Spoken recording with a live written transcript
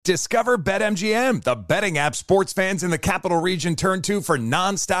Discover BetMGM, the betting app sports fans in the capital region turn to for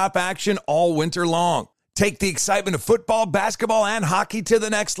nonstop action all winter long. Take the excitement of football, basketball, and hockey to the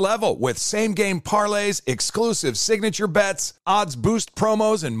next level with same-game parlays, exclusive signature bets, odds boost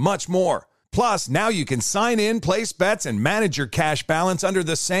promos, and much more. Plus, now you can sign in, place bets, and manage your cash balance under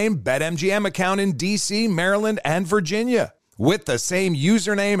the same BetMGM account in D.C., Maryland, and Virginia. With the same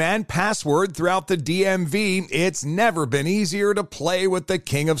username and password throughout the DMV, it's never been easier to play with the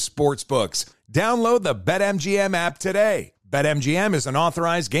king of sportsbooks. Download the BetMGM app today. BetMGM is an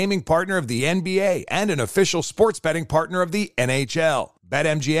authorized gaming partner of the NBA and an official sports betting partner of the NHL.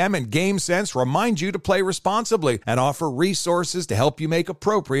 BetMGM and GameSense remind you to play responsibly and offer resources to help you make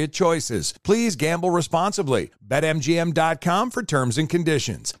appropriate choices. Please gamble responsibly. BetMGM.com for terms and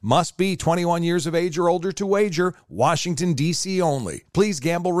conditions. Must be 21 years of age or older to wager. Washington, D.C. only. Please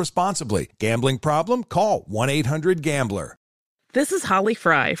gamble responsibly. Gambling problem? Call 1-800-GAMBLER. This is Holly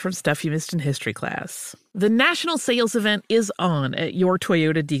Fry from Stuff You Missed in History class. The national sales event is on at your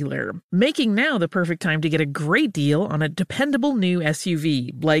Toyota dealer, making now the perfect time to get a great deal on a dependable new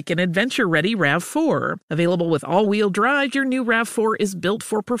SUV, like an adventure-ready RAV4. Available with all-wheel drive, your new RAV4 is built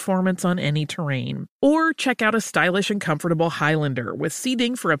for performance on any terrain. Or check out a stylish and comfortable Highlander with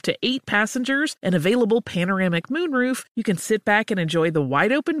seating for up to 8 passengers and available panoramic moonroof. You can sit back and enjoy the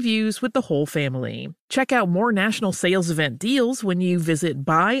wide-open views with the whole family. Check out more national sales event deals when you visit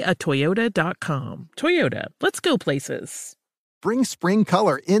buyatoyota.com. Toyota, let's go places. Bring spring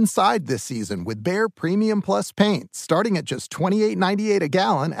color inside this season with Behr Premium Plus paint, starting at just $28.98 a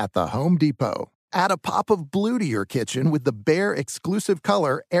gallon at the Home Depot. Add a pop of blue to your kitchen with the Behr exclusive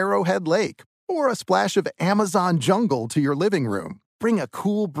color Arrowhead Lake, or a splash of Amazon Jungle to your living room. Bring a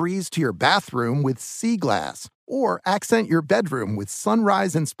cool breeze to your bathroom with Sea Glass, or accent your bedroom with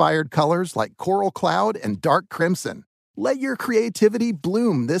sunrise-inspired colors like Coral Cloud and Dark Crimson. Let your creativity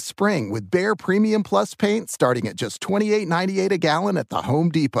bloom this spring with Behr Premium Plus paint starting at just $28.98 a gallon at the Home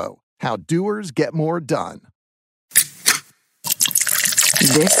Depot. How doers get more done.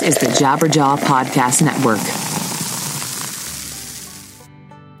 This is the Jabberjaw Podcast Network.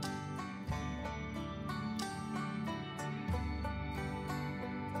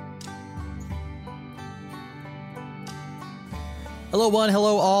 Hello, one.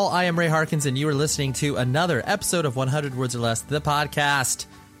 Hello, all. I am Ray Harkins, and you are listening to another episode of 100 Words or Less, the podcast.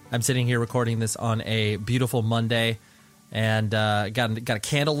 I'm sitting here recording this on a beautiful Monday, and got a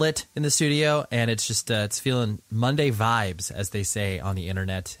candle lit in the studio, and it's just it's feeling Monday vibes, as they say on the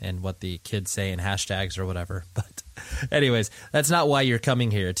internet, and what the kids say in hashtags or whatever. But anyways, that's not why you're coming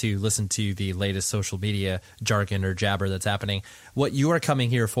here, to listen to the latest social media jargon or jabber that's happening. What you are coming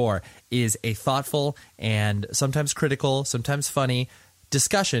here for is a thoughtful and sometimes critical, sometimes funny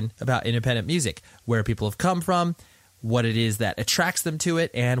discussion about independent music, where people have come from, what it is that attracts them to it,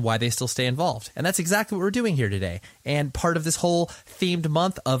 and why they still stay involved. And that's exactly what we're doing here today. And part of this whole themed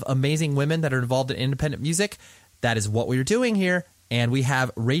month of amazing women that are involved in independent music, that is what we're doing here. And we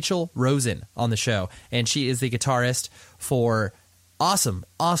have Rachel Rosen on the show, and she is the guitarist for awesome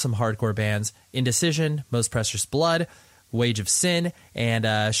hardcore bands, Indecision, Most Precious Blood, Wage of Sin,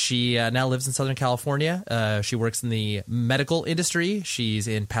 and she now lives in Southern California. She works in the medical industry. She's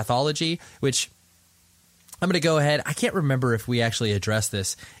in pathology, which I'm going to go ahead. I can't remember if we actually addressed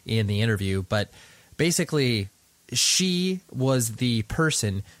this in the interview, but basically she was the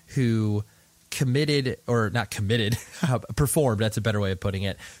person who performed, that's a better way of putting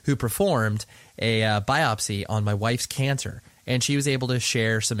it, who performed a biopsy on my wife's cancer. And she was able to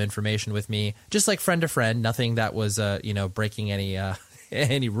share some information with me, just like friend to friend, nothing that was, breaking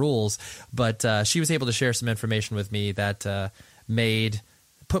any rules. But she was able to share some information with me that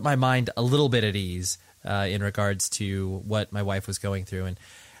put my mind a little bit at ease in regards to what my wife was going through. And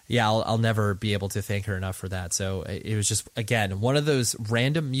yeah, I'll never be able to thank her enough for that. So it was just, again, one of those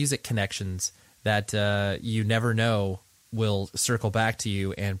random music connections that you never know will circle back to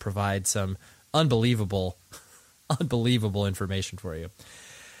you and provide some unbelievable information for you.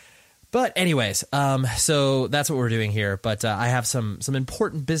 But anyways, so that's what we're doing here. But I have some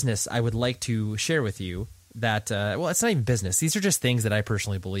important business I would like to share with you that, well, it's not even business. These are just things that I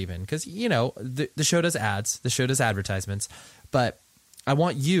personally believe in because, the show does ads, the show does advertisements, but I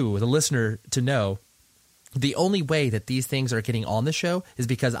want you, the listener, to know the only way that these things are getting on the show is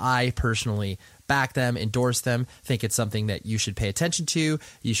because I personally back them, endorse them, think it's something that you should pay attention to,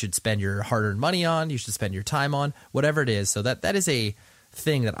 you should spend your hard-earned money on, you should spend your time on, whatever it is. So that is a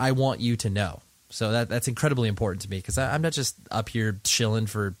thing that I want you to know. So that's incredibly important to me because I'm not just up here chilling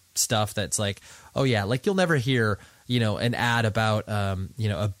for stuff that's like, oh yeah, like you'll never hear, an ad about,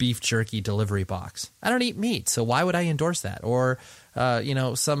 a beef jerky delivery box. I don't eat meat, so why would I endorse that? Or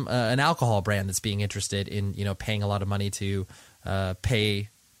some an alcohol brand that's being interested in, paying a lot of money to pay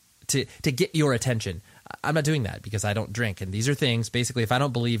to get your attention. I'm not doing that because I don't drink. And these are things, basically, if I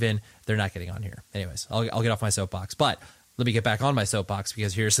don't believe in, they're not getting on here. Anyways, I'll get off my soapbox. But let me get back on my soapbox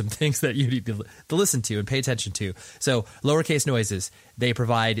because here's some things that you need to listen to and pay attention to. So Lowercase Noises, they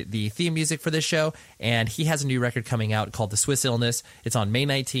provide the theme music for this show. And he has a new record coming out called The Swiss Illness. It's on May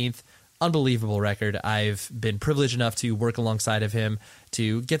 19th. Unbelievable record. I've been privileged enough to work alongside of him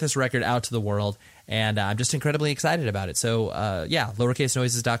to get this record out to the world, and I'm just incredibly excited about it. So,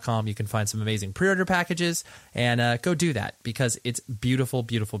 lowercasenoises.com. You can find some amazing pre-order packages, and go do that because it's beautiful,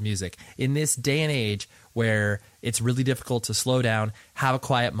 beautiful music. In this day and age where it's really difficult to slow down, have a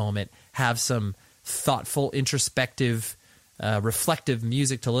quiet moment, have some thoughtful, introspective, reflective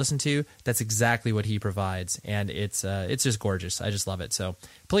music to listen to, that's exactly what he provides, and it's just gorgeous. I just love it. So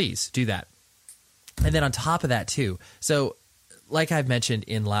please do that. And then on top of that too, so like I've mentioned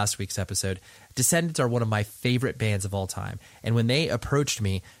in last week's episode, Descendants are one of my favorite bands of all time, and when they approached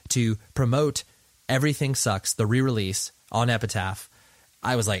me to promote Everything Sucks, the re-release on Epitaph,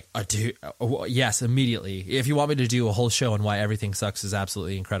 I was like, dude, yes, immediately. If you want me to do a whole show on why Everything Sucks is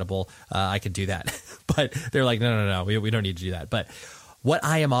absolutely incredible, I could do that. But they're like, no, we don't need to do that. But what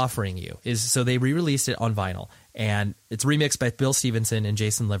I am offering you is, so they re-released it on vinyl, and it's remixed by Bill Stevenson and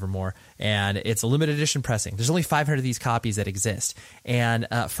Jason Livermore, and it's a limited edition pressing. There's only 500 of these copies that exist. And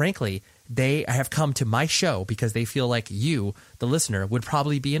frankly, they have come to my show because they feel like you, the listener, would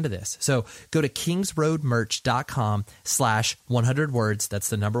probably be into this. So go to kingsroadmerch.com/100words. That's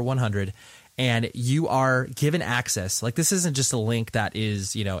the number 100. And you are given access. Like, this isn't just a link that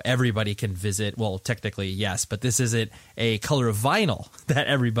is, everybody can visit. Well, technically, yes, but this isn't a color of vinyl that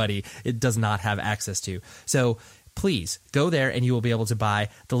it does not have access to. So please go there and you will be able to buy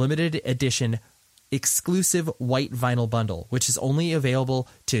the limited edition exclusive white vinyl bundle, which is only available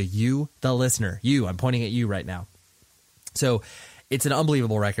to you, the listener. I'm pointing at you right now. So it's an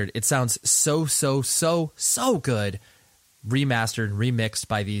unbelievable record. It sounds so good. Remastered, remixed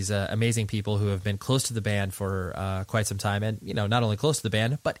by these amazing people who have been close to the band for quite some time, and not only close to the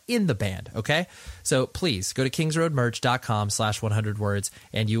band but in the band. Okay, so please go to kingsroadmerch.com/100words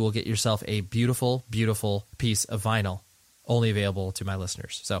and you will get yourself a beautiful piece of vinyl, only available to my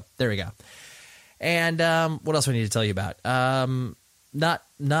listeners. So there we go. And what else do I need to tell you about? No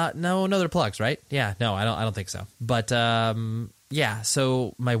other plugs, right? Yeah, no, I don't think so. But yeah,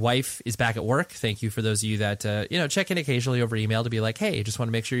 so my wife is back at work. Thank you for those of you that check in occasionally over email to be like, hey, just want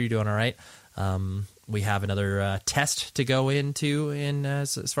to make sure you're doing all right. We have another test to go into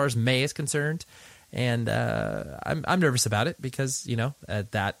as far as May is concerned, and I'm nervous about it because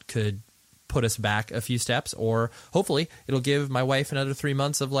that could put us back a few steps, or hopefully it'll give my wife another 3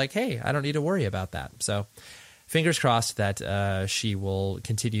 months of like, hey, I don't need to worry about that. So fingers crossed that she will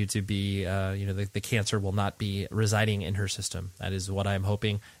continue to be, the cancer will not be residing in her system. That is what I'm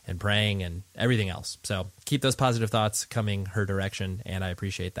hoping and praying and everything else. So keep those positive thoughts coming her direction, and I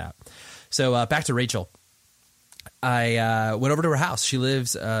appreciate that. So back to Rachel. I went over to her house. She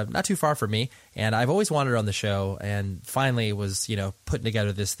lives not too far from me, and I've always wanted her on the show, and finally was, putting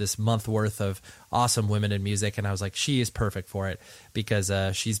together this month worth of awesome women in music, and I was like, she is perfect for it because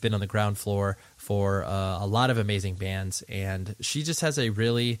she's been on the ground floor for a lot of amazing bands, and she just has a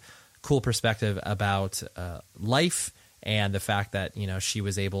really cool perspective about life and the fact that, she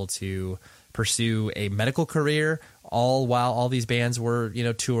was able to pursue a medical career all while all these bands were,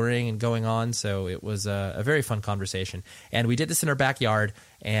 touring and going on. So it was a very fun conversation. And we did this in our backyard,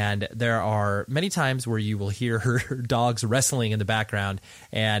 and there are many times where you will hear her dogs wrestling in the background,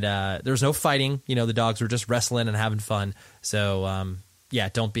 and there was no fighting. The dogs were just wrestling and having fun. So yeah,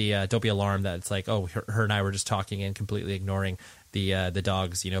 don't be alarmed that it's like, oh, her and I were just talking and completely ignoring the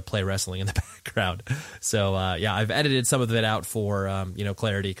dogs, play wrestling in the background. So yeah, I've edited some of it out for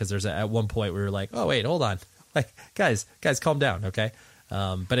clarity, because there's at one point we were like, oh wait, hold on, like guys, calm down, okay.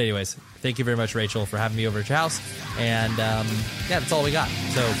 But anyways, thank you very much, Rachel, for having me over at your house, and yeah, that's all we got.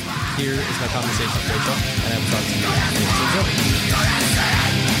 So here is my conversation with Rachel, and I will talk to you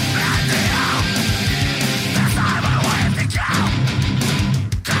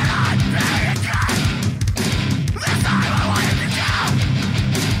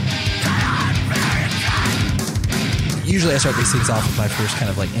Usually I start these things off with my first kind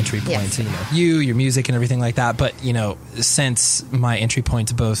of like entry point to, your music and everything like that. But, since my entry point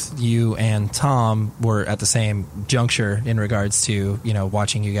to both you and Tom were at the same juncture in regards to,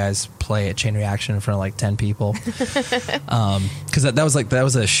 watching you guys play at Chain Reaction in front of like 10 people. Because that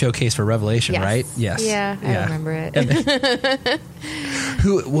was a showcase for Revelation, right? Yes. Yeah, I remember it.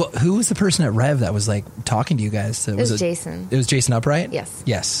 Who was the person at Rev that was like talking to you guys? It was Jason. It was Jason Upright? Yes.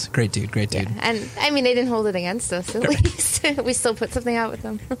 Yes. Great dude. Yeah. And I mean, they didn't hold it against us. At least we still put something out with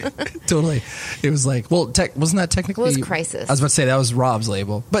them. Totally. It was like, well, wasn't that technically? It was Crisis. I was about to say that was Rob's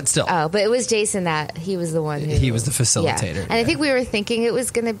label, but still. Oh, but it was Jason that he was the one who. He was the facilitator. Yeah. And I think we were thinking it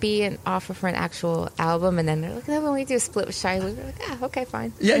was going to be an offer for an actual album, and then they're like, "No, when we do a split with Shai," we were like, okay,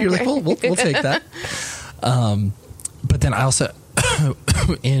 fine. Yeah, you're like, we'll take that. But then I also,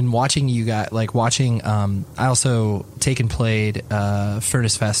 in watching you guys, I also played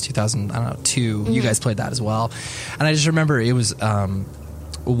Furnace Fest 2002. You guys played that as well, and I just remember it was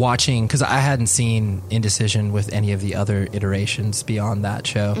watching, because I hadn't seen Indecision with any of the other iterations beyond that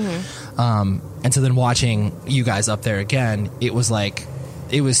show, and so then watching you guys up there again, it was like,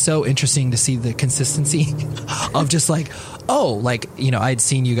 it was so interesting to see the consistency of just like, I'd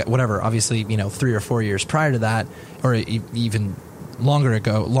seen you guys, whatever, obviously, 3 or 4 years prior to that, or even longer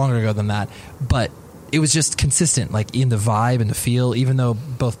ago than that, but it was just consistent, like in the vibe and the feel, even though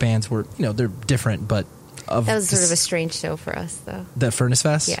both bands were, they're different, but that was sort of a strange show for us, though. The Furnace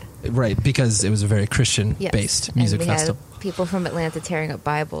Fest? Yeah. Right, because it was a very Christian-based music festival. Had people from Atlanta tearing up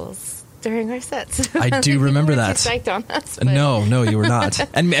Bibles during our sets. I do remember that. Psyched on us, but. No, you were not.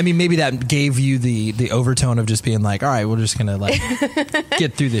 And I mean, maybe that gave you the overtone of just being like, all right, we're just gonna like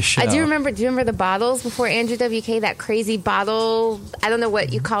get through this show. I do remember. Do you remember the bottles before Andrew WK? That crazy bottle. I don't know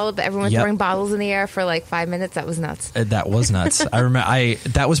what you call it, but everyone throwing bottles in the air for like 5 minutes. That was nuts. That was nuts. I remember.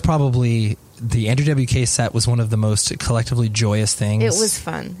 That was probably. The Andrew WK set was one of the most collectively joyous things. It was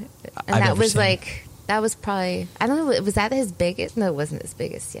fun, and that was probably, I don't know, was that his biggest? No, it wasn't his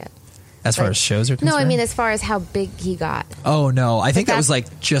biggest yet. As far as shows are concerned? No, I mean as far as how big he got. Oh, no. I think that was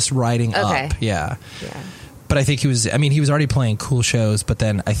like just riding up. Yeah. But I think he was already playing cool shows, but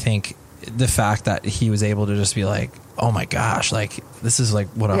then I think the fact that he was able to just be like, oh my gosh, like this is like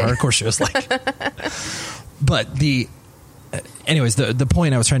what a hardcore show is like. But anyways, the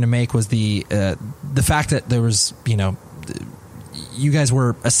point I was trying to make was the fact that there was, you guys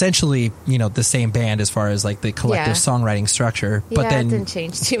were essentially, the same band as far as like the collective songwriting structure, but then it didn't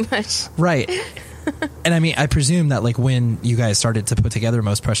change too much. Right. And I mean, I presume that like when you guys started to put together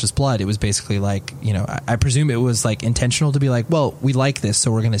Most Precious Blood, it was basically like, I presume it was like intentional to be like, well, we like this,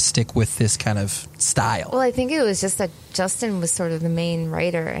 so we're going to stick with this kind of style. Well, I think it was just that Justin was sort of the main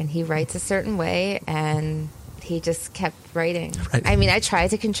writer, and he writes a certain way, and he just kept writing. Right. I mean, I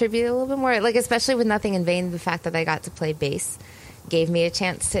tried to contribute a little bit more, like especially with Nothing in Vain. The fact that I got to play bass gave me a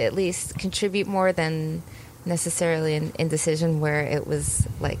chance to at least contribute more than necessarily in Indecision, where it was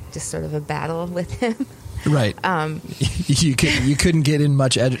like just sort of a battle with him. Right. You couldn't get in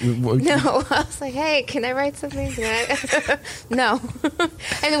much. No, I was like, hey, can I write something? No,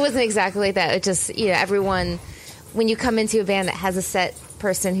 and it wasn't exactly like that. It just everyone, when you come into a band that has a set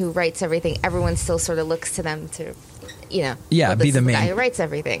person who writes everything, everyone still sort of looks to them to, be the main guy who writes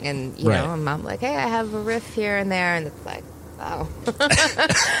everything, and and I'm like, hey, I have a riff here and there, and it's like, oh,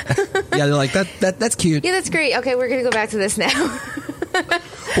 yeah, they're like that's cute. Yeah, that's great. Okay, we're gonna go back to this now.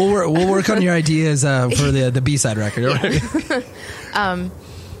 we'll work on your ideas for the B-side record. Yeah.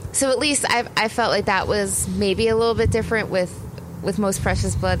 So at least I felt like that was maybe a little bit different with Most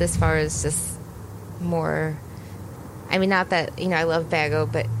Precious Blood, as far as just more. I mean, not that, I love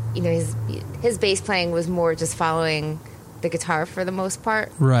Bago, but, his bass playing was more just following the guitar for the most part.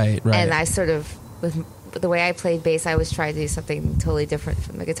 Right. And I sort of, with the way I played bass, I was trying to do something totally different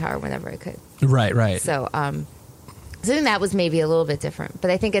from the guitar whenever I could. Right. So, I think that was maybe a little bit different.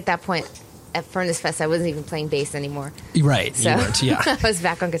 But I think at that point, at Furnace Fest, I wasn't even playing bass anymore. Right. So, you weren't, yeah. I was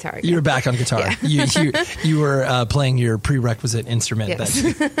back on guitar again. You were back on guitar. Yeah. You were playing your prerequisite instrument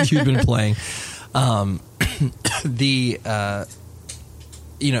that you'd been playing.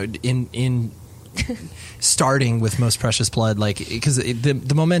 In starting with Most Precious Blood, like, because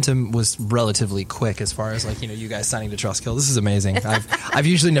the momentum was relatively quick as far as like, you guys signing to Trustkill. This is amazing. I've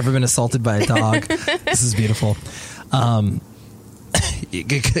usually never been assaulted by a dog. This is beautiful.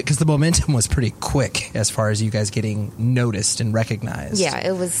 Because the momentum was pretty quick as far as you guys getting noticed and recognized. Yeah,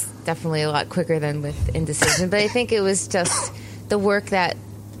 it was definitely a lot quicker than with Indecision, but I think it was just the work that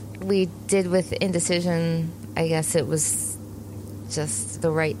we did with Indecision. I guess it was just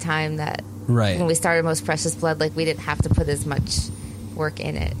the right time that when we started Most Precious Blood, like we didn't have to put as much work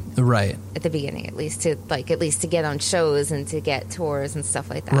in it at the beginning, at least to get on shows and to get tours and stuff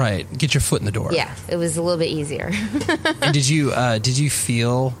like that. Get your foot in the door. Yeah, it was a little bit easier. And did you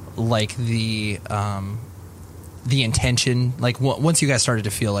feel like the intention, like once you guys started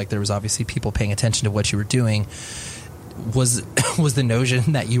to feel like there was obviously people paying attention to what you were doing, was the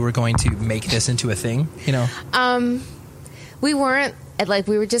notion that you were going to make this into a thing? We weren't And like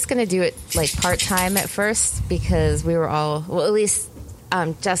we were just going to do it like part-time at first because we were all, well, at least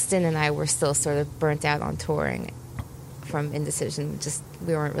Justin and I were still sort of burnt out on touring from Indecision. Just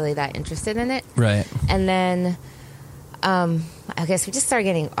we weren't really that interested in it. Right. And then I guess we just started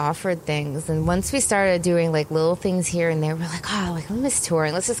getting offered things, and once we started doing like little things here and there, we're like, oh, like I miss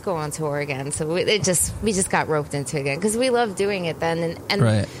touring. Let's just go on tour again. So we just got roped into it again because we loved doing it then. And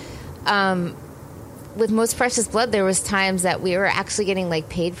Right. With Most Precious Blood, there was times that we were actually getting like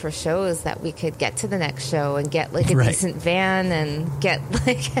paid for shows that we could get to the next show and get like a Right. decent van and get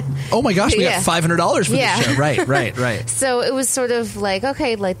like. Oh my gosh, we Yeah. got $500 for Yeah. this show. Right. So it was sort of like,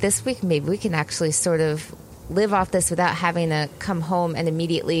 okay, like this week maybe we can actually sort of live off this without having to come home and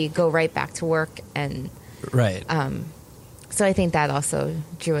immediately go right back to work. And Right. so I think that also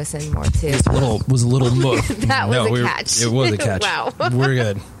drew us in more too. was a little That was a catch. It was a catch. Wow. We're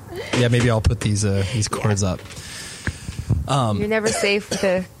good. Yeah, maybe I'll put these chords up. You're never safe with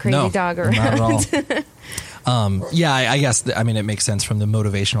a crazy No, dog around. not at all. Yeah, I guess. I mean, it makes sense from the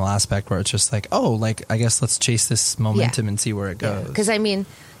motivational aspect where it's just like, oh, like I guess let's chase this momentum and see where it goes. Because I mean,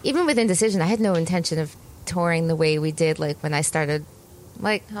 even with Indecision, I had no intention of touring the way we did. Like when I started,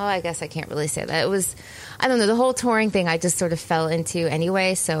 like, oh, I guess I can't really say that. It was, I don't know, the whole touring thing I just sort of fell into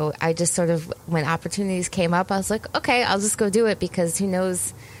anyway. So I just sort of, when opportunities came up, I was like, okay, I'll just go do it because who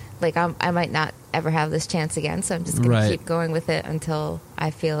knows, like I might not ever have this chance again. So I'm just going to keep going with it until I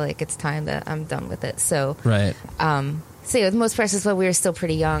feel like it's time that I'm done with it. So, Right. So yeah, with Most Precious Blood, we were still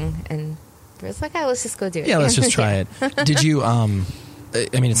pretty young and it was like, oh, let's just go do it. Yeah, let's just try it. Did you, I mean,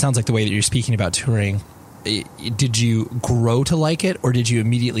 it sounds like the way that you're speaking about touring, did you grow to like it or did you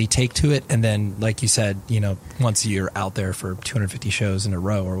immediately take to it? And then, like you said, you know, once you're out there for 250 shows in a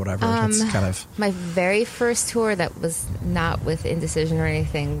row or whatever, it's kind of... My very first tour that was not with Indecision or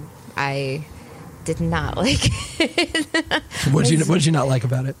anything, I did not like it. What did you not like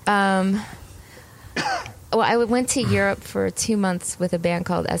about it? Well, I went to Europe for 2 months with a band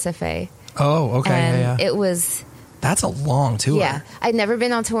called SFA. Oh, okay. And yeah. it was... That's a long tour. Yeah. I'd never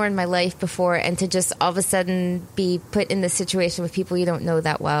been on tour in my life before, and to just all of a sudden be put in this situation with people you don't know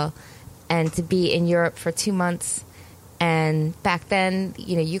that well, and to be in Europe for 2 months. And back then,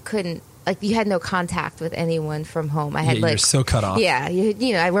 you know, you couldn't, like, you had no contact with anyone from home. I had, you're like... so cut off. Yeah.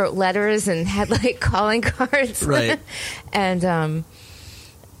 You know, I wrote letters and had, like, calling cards. Right. And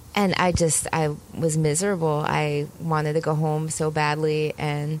I was miserable. I wanted to go home so badly,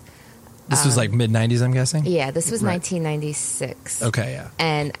 and... This was like mid-90s, I'm guessing? Yeah, this was Right. 1996. Okay, yeah.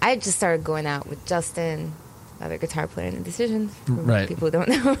 And I just started going out with Justin, other guitar player in Indecision, for Right. people who don't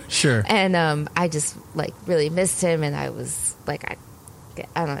know. Sure. And I just, like, really missed him, and I was, like,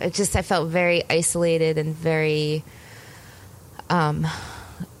 I don't know, I felt very isolated and very, it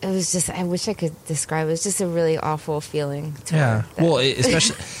was just, I wish I could describe it. It was just a really awful feeling. Yeah. Well,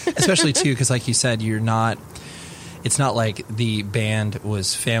 especially too, because like you said, it's not like the band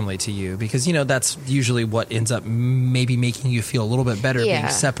was family to you because, you know, that's usually what ends up maybe making you feel a little bit better being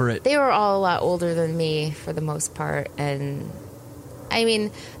separate. They were all a lot older than me for the most part. And I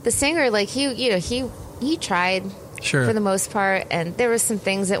mean, the singer, like he tried Sure. for the most part. And there were some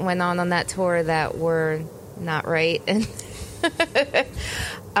things that went on that tour that were not right. And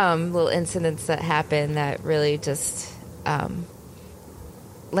little incidents that happened that really just,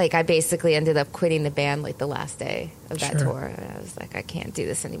 like I basically ended up quitting the band like the last day of that tour. And I was like, I can't do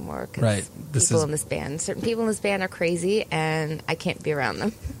this anymore because certain people in this band are crazy and I can't be around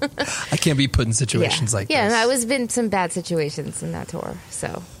them. I can't be put in situations like this. Yeah, and I was in some bad situations in that tour.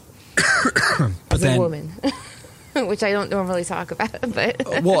 So, but as then, a woman, which I don't normally talk about,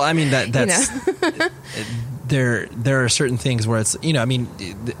 but well, I mean that's you know. there are certain things where it's, you know, I mean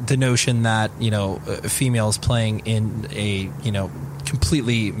the notion that, you know, females playing in a, you know,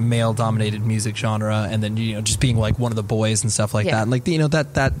 completely male dominated music genre and then, you know, just being like one of the boys and stuff like that, and like, you know,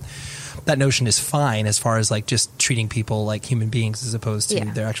 that notion is fine as far as like just treating people like human beings as opposed to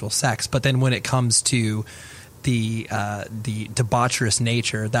their actual sex. But then when it comes to the debaucherous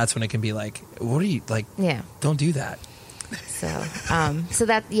nature, that's when it can be like, what are you like? Yeah, don't do that. So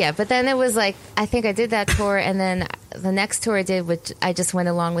that, but then it was like, I think I did that tour, and then the next tour I did, which I just went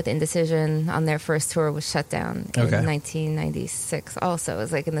along with Indecision on their first tour, was Shut Down in 1996. Also, it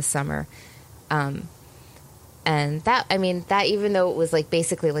was like in the summer. And that, I mean, that even though it was like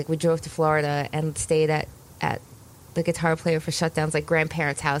basically like we drove to Florida and stayed at the guitar player for Shutdown's like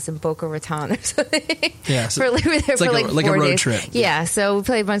grandparents' house in Boca Raton or something. Yeah, so we were there for like 4 a road days. trip. Yeah, so we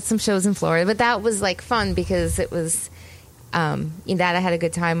played some shows in Florida, but that was like fun because it was that I had a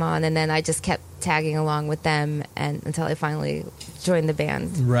good time on, and then I just kept tagging along with them and until I finally joined the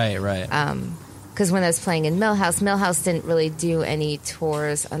band. Right. Because because when I was playing in Millhouse didn't really do any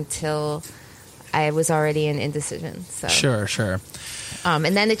tours until I was already in Indecision. So Sure.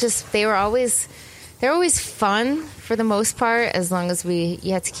 and then they're always fun for the most part, as long as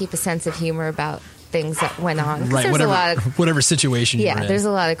you had to keep a sense of humor about things that went on. Right, whatever situation you were in. There's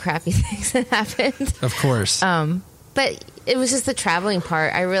a lot of crappy things that happened. Of course. But it was just the traveling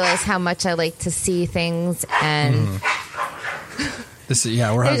part. I realized how much I like to see things, and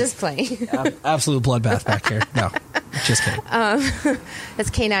we're just playing. Absolute bloodbath back here. No, just kidding. That's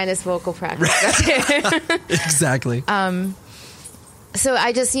K9's vocal practice. Exactly. So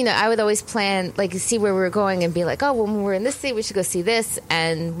I just, I would always plan, like, see where we were going and be like, oh, when we're in this city, we should go see this.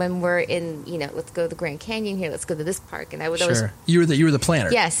 And when we're in, let's go to the Grand Canyon here, let's go to this park. And I would always... You were the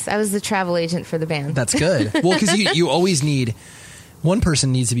planner. Yes, I was the travel agent for the band. That's good. Well, because you always need... One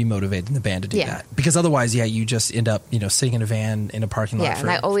person needs to be motivated in the band to do that. Because otherwise, you just end up, sitting in a van in a parking lot. Yeah,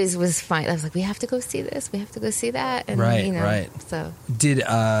 and I always was fine. I was like, we have to go see this. We have to go see that. And, right. So...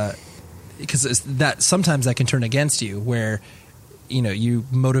 Because sometimes that can turn against you, where... you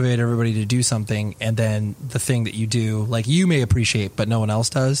motivate everybody to do something, and then the thing that you do, like, you may appreciate, but no one else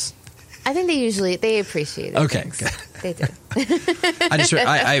does. I think they appreciate it. Okay, good. They do.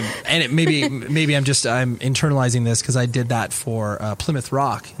 Maybe I'm internalizing this because I did that for Plymouth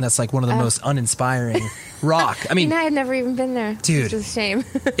Rock, and that's like one of the most uninspiring rock. I mean, I had never even been there, dude. It's a shame.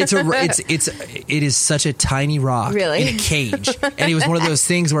 It is such a tiny rock really? In a cage, and it was one of those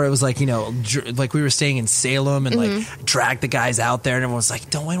things where it was like like we were staying in Salem and like dragged the guys out there, and everyone was like,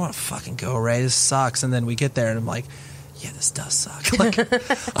 "Don't we want to fucking go, Ray? This sucks." And then we get there, and I'm like, yeah, this does suck. Like,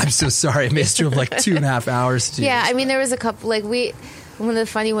 I'm so sorry. I missed you of like 2.5 hours. Yeah, I mean, there was a couple, like, one of the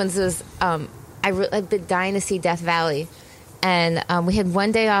funny ones was, I've been dying to see Death Valley. And we had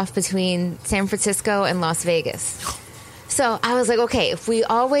one day off between San Francisco and Las Vegas. So I was like, okay, if we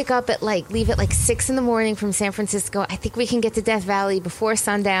all wake up at leave at 6 a.m. from San Francisco, I think we can get to Death Valley before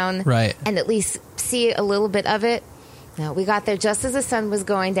sundown. Right. And at least see a little bit of it. No, we got there just as the sun was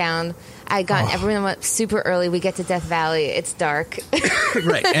going down. Everyone went super early. We get to Death Valley. It's dark.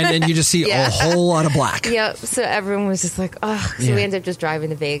 Right. And then you just see a whole lot of black. Yep. So everyone was just like, oh. So we ended up just driving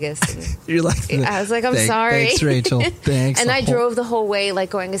to Vegas. And you're like, I was like, I'm sorry. Thanks, Rachel. Thanks. And I drove the whole way,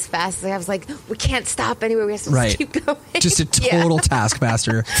 going as fast as I was like, we can't stop anywhere. We have to just keep going. Just a total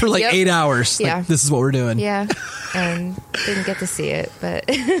taskmaster for 8 hours. Like, this is what we're doing. Yeah. And didn't get to see it, but.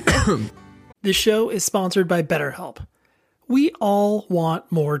 This show is sponsored by BetterHelp. We all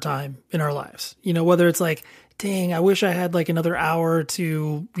want more time in our lives. Whether it's like, dang, I wish I had another hour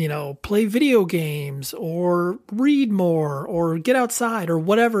to, play video games or read more or get outside or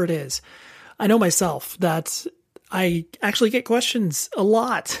whatever it is. I know myself that I actually get questions a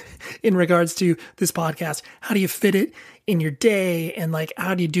lot in regards to this podcast. How do you fit it in your day? And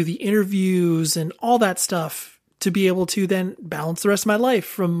how do you do the interviews and all that stuff to be able to then balance the rest of my life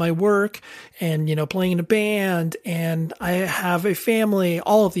from my work and, playing in a band, and I have a family,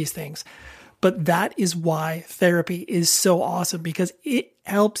 all of these things. But that is why therapy is so awesome, because it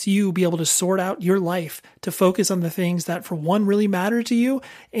helps you be able to sort out your life to focus on the things that, for one, really matter to you,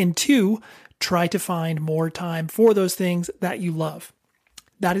 and two, try to find more time for those things that you love.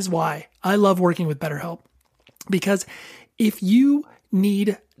 That is why I love working with BetterHelp, because if you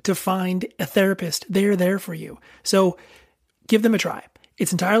need to find a therapist, they're there for you. So give them a try.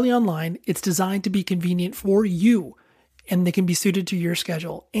 It's entirely online. It's designed to be convenient for you, and they can be suited to your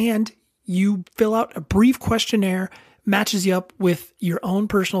schedule. And you fill out a brief questionnaire, matches you up with your own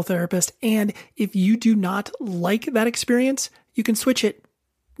personal therapist. And if you do not like that experience, you can switch it.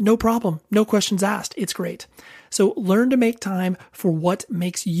 No problem. No questions asked. It's great. So learn to make time for what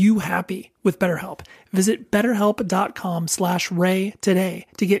makes you happy with BetterHelp. Visit BetterHelp.com/Ray today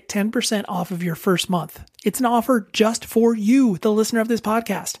to get 10% off of your first month. It's an offer just for you, the listener of this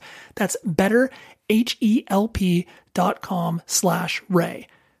podcast. That's BetterHelp.com/Ray.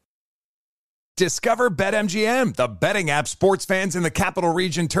 Discover BetMGM, the betting app sports fans in the capital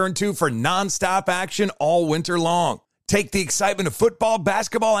region turn to for nonstop action all winter long. Take the excitement of football,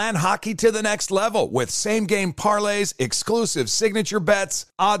 basketball, and hockey to the next level with same-game parlays, exclusive signature bets,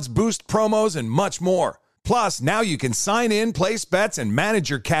 odds boost promos, and much more. Plus, now you can sign in, place bets, and manage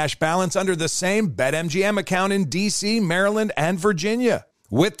your cash balance under the same BetMGM account in D.C., Maryland, and Virginia.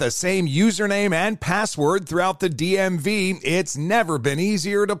 With the same username and password throughout the DMV, it's never been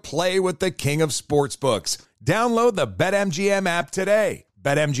easier to play with the king of sportsbooks. Download the BetMGM app today.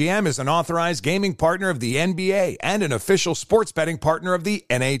 BetMGM is an authorized gaming partner of the NBA and an official sports betting partner of the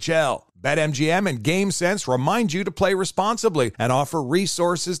NHL. BetMGM and GameSense remind you to play responsibly and offer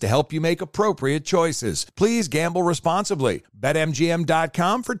resources to help you make appropriate choices. Please gamble responsibly.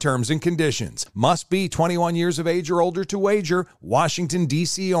 BetMGM.com for terms and conditions. Must be 21 years of age or older to wager. Washington,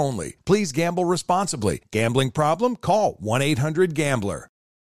 D.C. only. Please gamble responsibly. Gambling problem? Call 1-800-GAMBLER.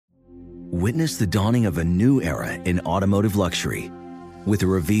 Witness the dawning of a new era in automotive luxury with a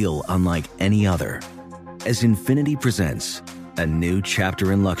reveal unlike any other as Infiniti presents a new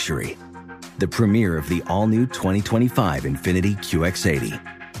chapter in luxury. The premiere of the all-new 2025 Infiniti QX80.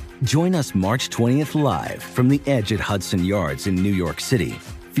 Join us March 20th live from the Edge at Hudson Yards in New York City,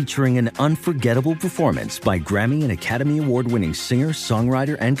 featuring an unforgettable performance by Grammy and Academy Award-winning singer,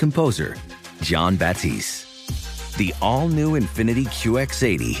 songwriter, and composer, Jon Batiste. The all-new Infiniti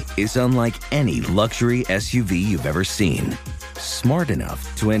QX80 is unlike any luxury SUV you've ever seen. Smart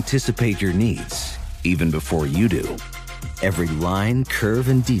enough to anticipate your needs, even before you do. Every line, curve,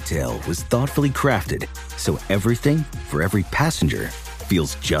 and detail was thoughtfully crafted so everything for every passenger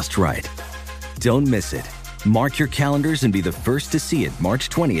feels just right. Don't miss it. Mark your calendars and be the first to see it March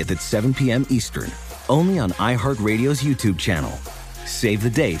 20th at 7 p.m. Eastern, only on iHeartRadio's YouTube channel. Save the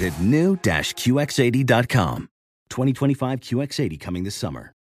date at new-QX80.com. 2025 QX80 coming this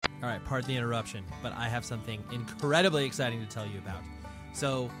summer. All right, pardon the interruption, but I have something incredibly exciting to tell you about.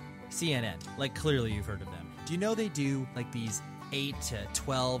 So, CNN, like clearly you've heard of them. Do you know they do like these 8 to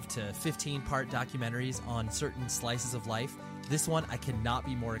 12 to 15-part documentaries on certain slices of life? This one I cannot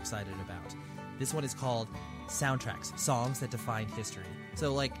be more excited about. This one is called Soundtracks, Songs That Defined History.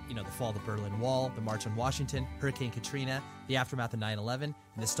 So like, the fall of the Berlin Wall, the March on Washington, Hurricane Katrina, the aftermath of 9/11, and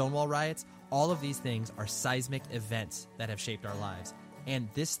the Stonewall riots, all of these things are seismic events that have shaped our lives. And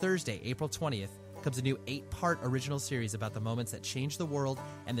this Thursday, April 20th, comes a new 8-part original series about the moments that changed the world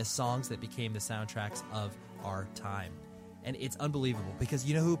and the songs that became the soundtracks of our time. And it's unbelievable because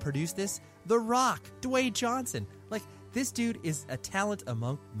you know who produced this? The Rock, Dwayne Johnson. Like, this dude is a talent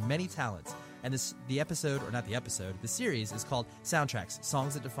among many talents. And the series is called Soundtracks,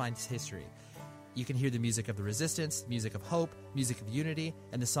 Songs That Define History. You can hear the music of the resistance, music of hope, music of unity,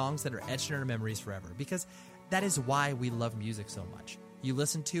 and the songs that are etched in our memories forever. Because that is why we love music so much. You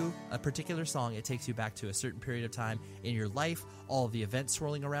listen to a particular song, it takes you back to a certain period of time in your life, all of the events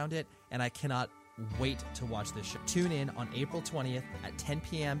swirling around it, and I cannot wait to watch this show. Tune in on April 20th at 10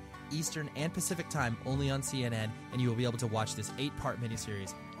 p.m. Eastern and Pacific time, only on CNN, and you will be able to watch this 8-part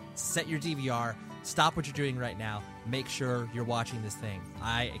miniseries. Set your DVR, stop what you're doing right now, make sure you're watching this thing.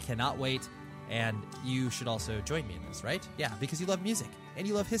 I cannot wait, and you should also join me in this, right? Yeah, because you love music, and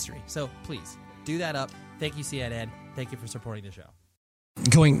you love history, so please, do that up. Thank you, CNN. Thank you for supporting the show.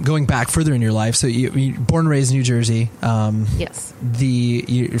 Going back further in your life, so you born and raised in New Jersey. Yes.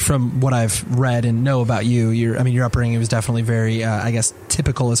 From what I've read and know about you, your upbringing was definitely very, I guess,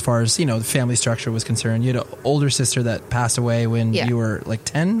 typical as far as the family structure was concerned. You had an older sister that passed away when you were like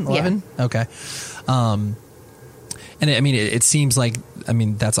 10, 11? Yeah. Okay. And it seems like,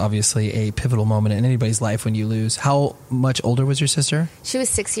 that's obviously a pivotal moment in anybody's life when you lose. How much older was your sister? She was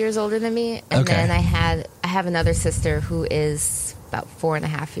 6 years older than me, and then I have another sister who is about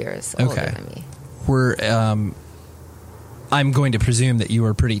 4.5 years older than me. I'm going to presume that you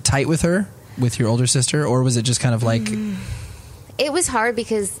were pretty tight with her, with your older sister, or was it just kind of like? It was hard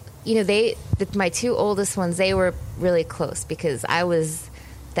because my two oldest ones, they were really close because I was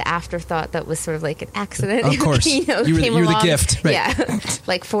the afterthought that was sort of like an accident. Of course, you were the gift, right? Yeah,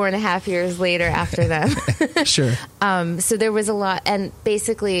 like 4.5 years later after them. Sure. So there was a lot, and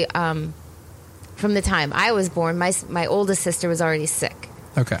basically. From the time I was born, my oldest sister was already sick.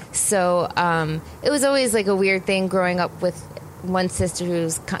 Okay. So it was always like a weird thing growing up with one sister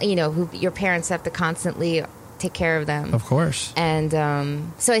who your parents have to constantly take care of them. Of course. And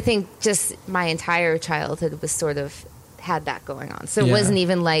so I think just my entire childhood was sort of had that going on. So it wasn't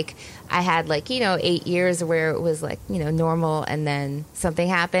even like I had 8 years where it was normal and then something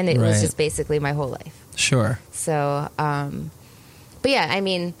happened. It was just basically my whole life. Sure. So, but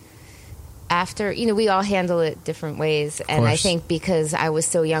yeah, after, we all handle it different ways. And I think because I was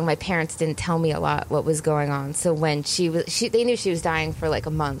so young, my parents didn't tell me a lot what was going on. So when they knew she was dying for like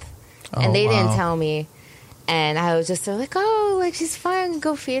a month. And they didn't tell me. And I was just like, she's fine.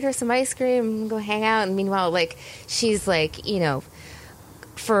 Go feed her some ice cream, go hang out. And meanwhile, she's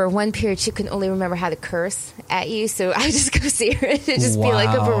for one period, she couldn't only remember how to curse at you. So I would just go see her. It'd just be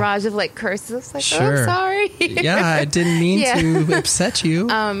like a barrage of curses. I was like, sure. Oh, I'm sorry. Yeah, I didn't mean to upset you.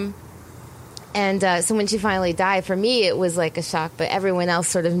 And so when she finally died, for me, it was like a shock, but everyone else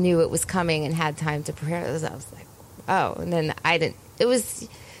sort of knew it was coming and had time to prepare. I was like, oh, and then I didn't. It was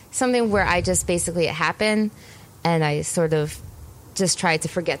something where I just basically, it happened, and I sort of just tried to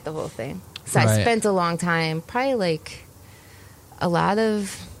forget the whole thing. So Right. I spent a long time, probably like a lot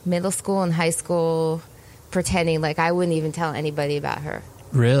of middle school and high school, pretending like I wouldn't even tell anybody about her.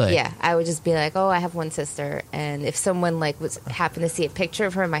 Really? Yeah, I would just be like, "Oh, I have one sister," and if someone like was happened to see a picture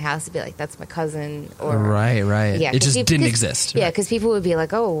of her in my house, it'd be like, "That's my cousin." Or Right. yeah, It 'cause just didn't exist. Yeah, Right. because people would be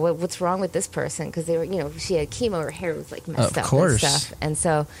like, "Oh, what's wrong with this person?" Because they were, she had chemo, her hair was like messed Of up course. and stuff, and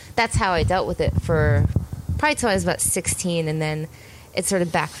so that's how I dealt with it for probably till I was about 16, and then it sort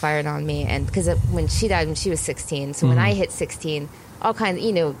of backfired on me, and because when she died when she was 16, so when I hit 16, all kinds,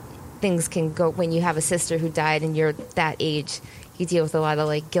 things can go when you have a sister who died and you're that age. You deal with a lot of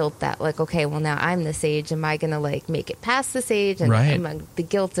like guilt that like, okay, well now I'm this age. Am I going to like make it past this age? And Right. the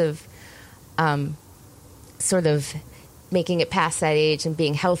guilt of sort of making it past that age and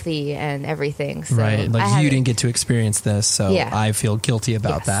being healthy and everything. So Right. I Like had you didn't get to experience this, so Yeah. I feel guilty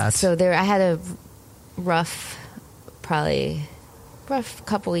about yes. that. So I had a rough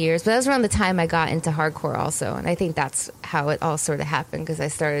couple of years, but that was around the time I got into hardcore also. And I think that's how it all sort of happened because I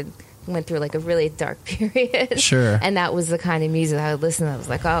went through like a really dark period. Sure. And that was the kind of music I would listen to. I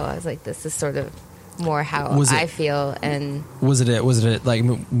was like, this is sort of more how I feel. And was it like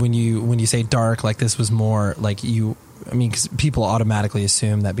when you say dark, like this was more like you, I mean, because people automatically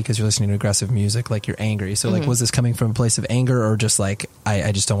assume that because you're listening to aggressive music, like you're angry. So like, was this coming from a place of anger or just like,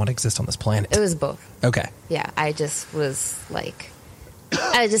 I just don't want to exist on this planet? it was both. Okay. Yeah. I just was like,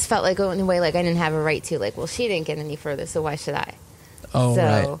 I just felt like in a way, like I didn't have a right to, like, well, she didn't get any further, so why should I? Oh,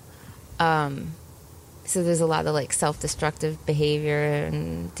 right. So there's a lot of like self-destructive behavior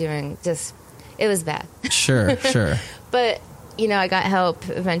and it was bad. Sure. But I got help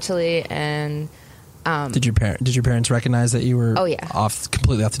eventually, and Did your parents recognize that you were Oh, yeah.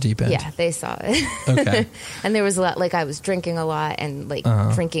 completely off the deep end? yeah, they saw it. Okay. And there was a lot, like I was drinking a lot and like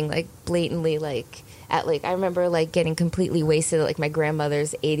drinking like blatantly, like at like I remember like getting completely wasted at like my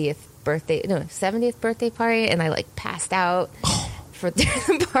grandmother's 70th birthday party, and I like passed out. For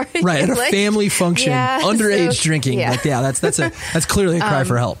the party. Right, at a family function, underage drinking. Yeah. Like, yeah, that's clearly a cry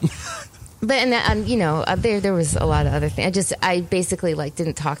for help. But there was a lot of other things. I basically like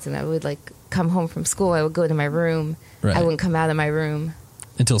didn't talk to them. I would like come home from school. I would go to my room. Right. I wouldn't come out of my room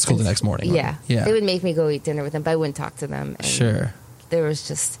Until school the next morning. Yeah, Yeah. They would make me go eat dinner with them, but I wouldn't talk to them. And Sure. There was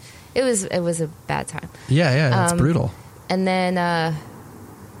just it was a bad time. Yeah, that's brutal. And then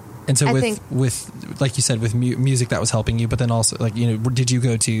And so I with think- like you said, with music that was helping you, but then also like, did you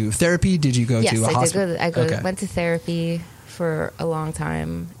go to therapy? Did you go yes, to a I hospital? did go. Okay. Went to therapy for a long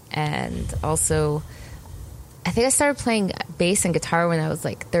time, and also I think I started playing bass and guitar when I was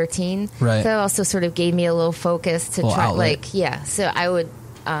like 13. Right. So that also sort of gave me a little focus to Little try, outlet. So I would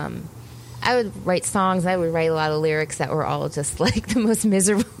write songs. I would write a lot of lyrics that were all just like the most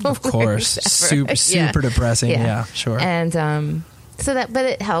miserable. Of course, lyrics ever. super depressing. Yeah, sure. And but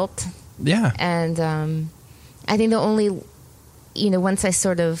it helped. Yeah. And I think the only, once I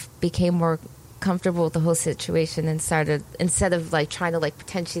sort of became more comfortable with the whole situation and started, instead of like trying to like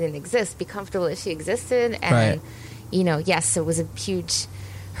pretend she didn't exist, be comfortable that she existed. And, yes, it was a huge,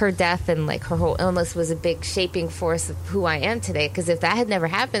 her death and like her whole illness was a big shaping force of who I am today. Because if that had never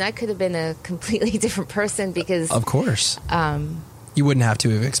happened, I could have been a completely different person because. Of course. You wouldn't have to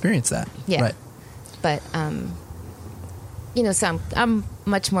have experienced that. Yeah. Right. But, so I'm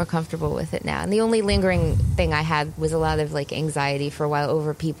much more comfortable with it now. And the only lingering thing I had was a lot of like anxiety for a while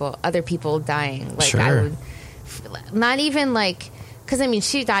over other people dying. Like I Sure. would, not even like, because I mean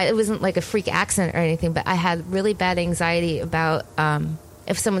she died. It wasn't like a freak accident or anything. But I had really bad anxiety about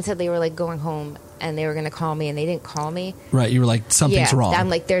if someone said they were like going home and they were going to call me and they didn't call me. Right. You were like, something's wrong. I'm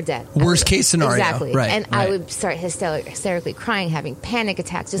like, they're dead. Worst case scenario. Exactly. Right, And right. I would start hysterically crying, having panic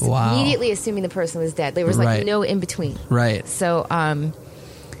attacks, just Wow. immediately assuming the person was dead. There was Right. like no in between. Right. So,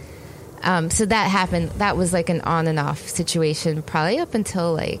 so that happened. That was like an on and off situation, probably up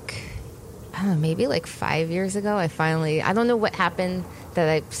until like, I don't know, maybe like 5 years ago. I don't know what happened that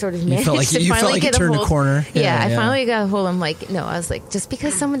I sort of managed felt like to you finally felt like you get turned a hold. corner. Yeah, Yeah, I yeah. finally got a hold. I'm like, no, I was like, just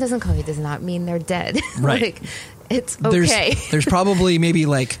because someone doesn't call you does not mean they're dead. Right. Like, it's okay. There's probably maybe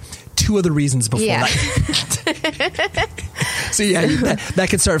like two other reasons before Yeah. that. So yeah, that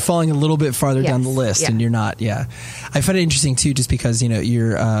could start falling a little bit farther down the Yes, list, yeah. and you're not. Yeah, I find it interesting too, just because you're.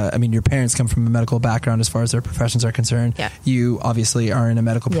 Your parents come from a medical background as far as their professions are concerned. Yeah. You obviously are in a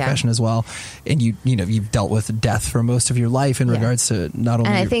medical Yeah. profession as well, and you've dealt with death for most of your life in Yeah. regards to not only.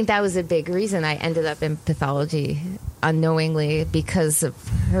 And I think that was a big reason I ended up in pathology unknowingly because of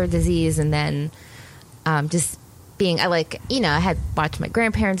her disease, and then just being, I had watched my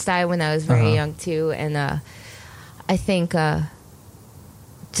grandparents die when I was very young too, and I think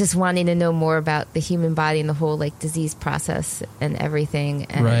just wanting to know more about the human body and the whole like disease process and everything,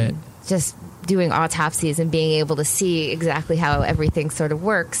 and just doing autopsies and being able to see exactly how everything sort of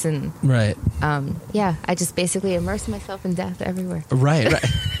works. And I just basically immerse myself in death everywhere. Right.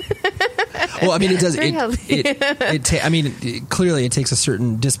 Well, I mean, it does. Clearly, it takes a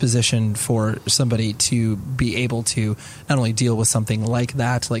certain disposition for somebody to be able to not only deal with something like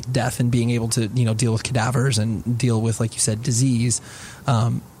that, like death, and being able to, deal with cadavers and deal with, like you said, disease.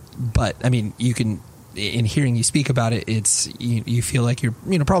 But I mean, you can, in hearing you speak about it, it's you feel like you're,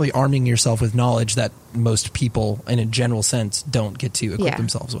 probably arming yourself with knowledge that most people, in a general sense, don't get to equip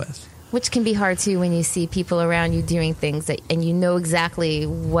themselves with. Which can be hard, too, when you see people around you doing things and you know exactly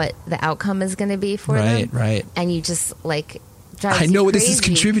what the outcome is going to be for them. Right. And you just, like, drives I know you what crazy. This is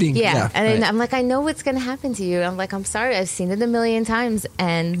contributing. Yeah. And I'm like, I know what's going to happen to you. I'm like, I'm sorry. I've seen it a million times.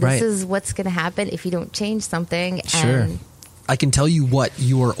 And this is what's going to happen if you don't change something. Sure. And I can tell you what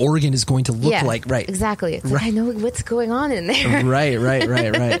your organ is going to look like. Right. Exactly. It's like, I know what's going on in there. Right.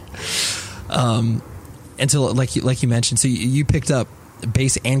 And so, like you mentioned, so you picked up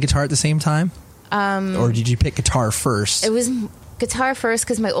bass and guitar at the same time? Or did you pick guitar first? It was guitar first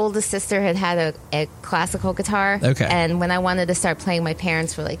because my oldest sister had a classical guitar. Okay. And when I wanted to start playing, my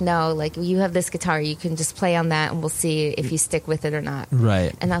parents were like, no, like, you have this guitar, you can just play on that and we'll see if you stick with it or not.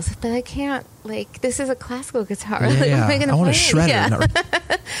 Right. And I was like, but I can't, like, this is a classical guitar. Yeah, Like, what am I going to play? I want a shredder.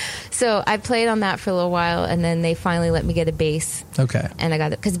 Yeah. So I played on that for a little while, and then they finally let me get a bass. Okay. And I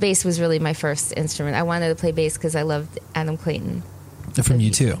got it because bass was really my first instrument. I wanted to play bass because I loved Adam Clayton. From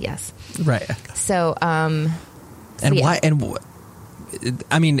U2. Yes. Right. So, and why? And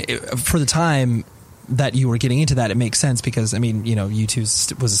I mean, for the time that you were getting into that, it makes sense because, I mean,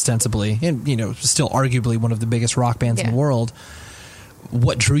 U2 was ostensibly and, still arguably one of the biggest rock bands in the world.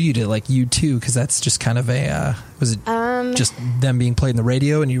 What drew you to like U2? Because that's just kind of was it just them being played in the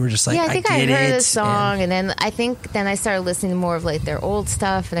radio and you were just like, I think I heard the song and then I started listening to more of like their old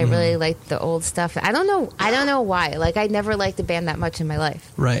stuff, and I really liked the old stuff. I don't know why. Like, I never liked a band that much in my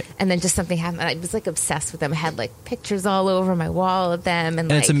life. Right. And then just something happened. I was like obsessed with them. I had like pictures all over my wall of them, and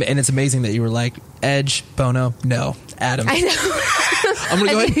it's amazing that you were like, Edge, Bono, no, Adam. I know. I'm going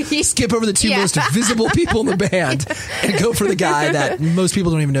to go ahead and skip over the two most visible people in the band and go for the guy that most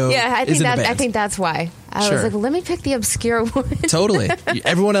people don't even know is in the band. I think that's why. I was like, let me pick the obscure one. Totally.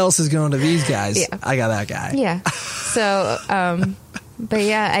 Everyone else is going to these guys. Yeah. I got that guy. Yeah. So, but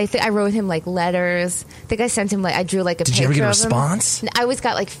yeah, I wrote him like letters. I think I sent him I drew like a picture of him. Did you ever get a response? I always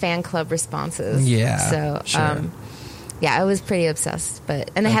got like fan club responses. Yeah. So, sure. Yeah, I was pretty obsessed, I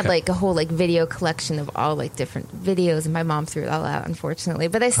had like a whole like video collection of all like different videos, and my mom threw it all out, unfortunately.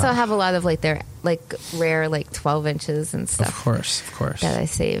 But I still have a lot of like their like rare like 12 inches and stuff. Of course. That I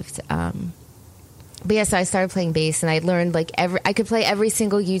saved. But yeah, so I started playing bass, and I learned like I could play every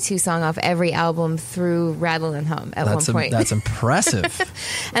single U2 song off every album through Rattle and Hum at one point. That's impressive.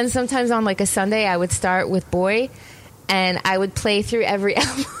 And sometimes on like a Sunday, I would start with Boy, and I would play through every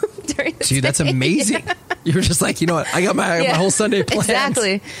album during the day. That's amazing. You were just like, you know what? I got my whole Sunday planned.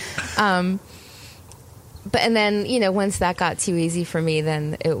 Exactly. But and then, once that got too easy for me,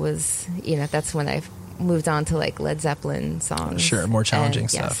 then it was, that's when I moved on to like Led Zeppelin songs. Sure, more challenging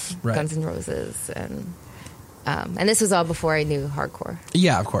stuff. Yes, right. Guns N' Roses, and this was all before I knew hardcore.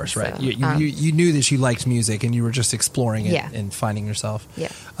 Yeah, of course, right. So, you knew that you liked music and you were just exploring it and finding yourself. Yeah.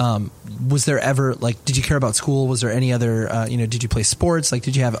 Was there ever, did you care about school? Was there any other, did you play sports? Like,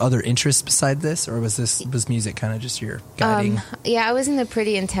 did you have other interests beside this? Or was music kind of just your guiding? Yeah, I was in a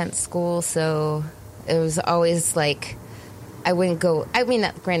pretty intense school, so it was always like, I wouldn't go. I mean,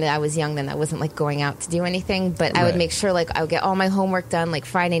 granted, I was young then. I wasn't like going out to do anything, but I would make sure like I would get all my homework done like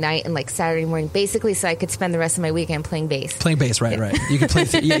Friday night and like Saturday morning, basically, so I could spend the rest of my weekend playing bass. Playing bass, right? You could play.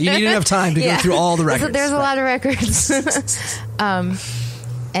 You need enough time to go through all the records. There's a lot of records.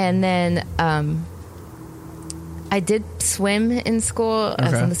 And then I did swim in school.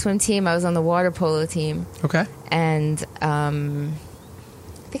 I was on the swim team. I was on the water polo team. Okay. And I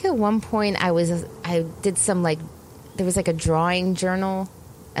think at one point I did some like. There was like a drawing journal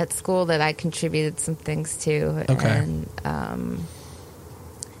at school that I contributed some things to. Okay. And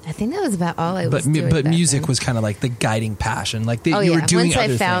I think that was about all I was doing. But music was kind of like the guiding passion. Like you were doing Once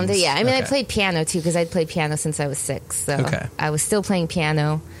other I found things. it, I mean, I played piano too because I'd played piano since I was 6. So I was still playing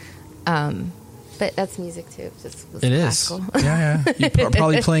piano. But that's music too. Just it classical. Is. Yeah. You're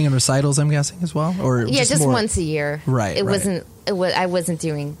probably playing in recitals, I'm guessing, as well? Or just once a year. Right. It wasn't. I wasn't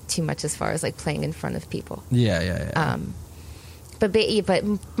doing too much as far as like playing in front of people. Yeah. But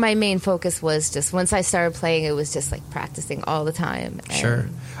my main focus was just once I started playing, it was just like practicing all the time. Sure.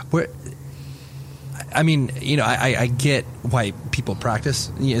 I mean, you know, I get why people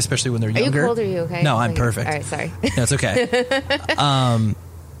practice, especially when they're younger. Are you cold or are you okay? No, I'm perfect. All right, sorry. No, it's okay.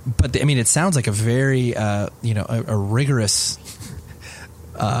 But I mean, it sounds like a very, you know, a rigorous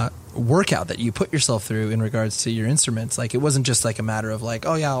workout that you put yourself through in regards to your instruments. Like, it wasn't just like a matter of like,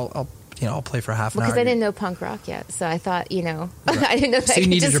 oh yeah, I'll play for half an hour. Because I didn't know punk rock yet, so I thought, you know, I didn't know that. So you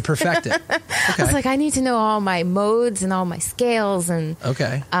needed to perfect it. Okay. I was like, I need to know all my modes and all my scales and.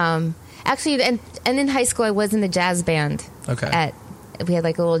 Okay. Actually, and in high school, I was in the jazz band. Okay. We had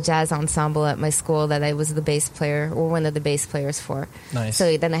like a little jazz ensemble at my school that I was the bass player or one of the bass players for. Nice.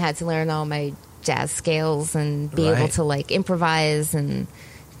 So then I had to learn all my jazz scales and be able to like improvise and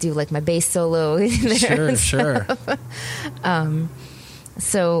do like my bass solo in there. Sure.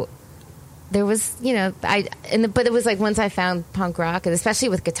 So there was, you know, but it was like once I found punk rock, and especially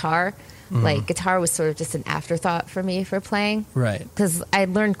with guitar. Like, guitar was sort of just an afterthought for me for playing. Right. Because I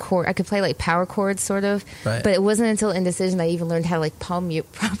learned I could play, like, power chords, sort of. Right. But it wasn't until Indecision I even learned how to, like, palm mute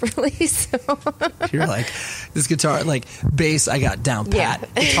properly, so... You're like, this guitar, like, bass, I got down pat.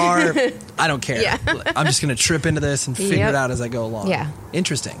 Yeah. Guitar, I don't care. Yeah. I'm just going to trip into this and figure it out as I go along. Yeah.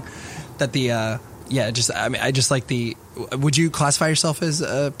 Interesting. That the... I just like the... Would you classify yourself as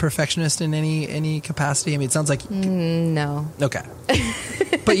a perfectionist in any capacity? I mean, it sounds like... No. Okay.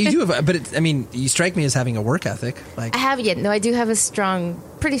 But you do have... But, you strike me as having a work ethic. Like, I have, I do have a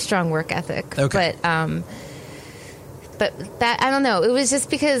pretty strong work ethic. Okay. But that, I don't know. It was just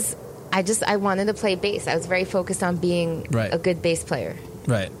because I wanted to play bass. I was very focused on being a good bass player.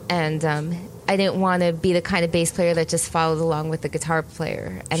 Right. And... I didn't want to be the kind of bass player that just followed along with the guitar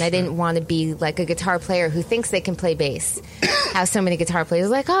player. And I didn't want to be like a guitar player who thinks they can play bass. How so many guitar players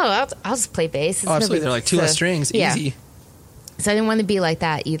are like, oh, I'll just play bass. It's absolutely. They're like two less strings, easy. So I didn't want to be like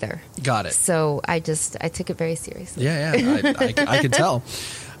that either. Got it. So I took it very seriously. Yeah. I could tell.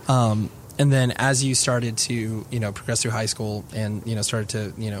 And then as you started to, progress through high school and, started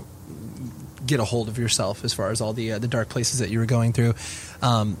to, get a hold of yourself as far as all the dark places that you were going through,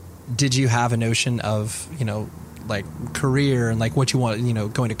 did you have a notion of, like career and like what you want,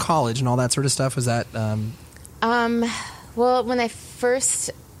 going to college and all that sort of stuff? Was that? Well, when I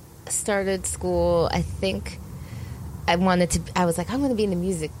first started school, I think I was like, I'm going to be in the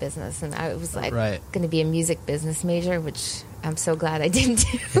music business. And I was like, going to be a music business major, which I'm so glad I didn't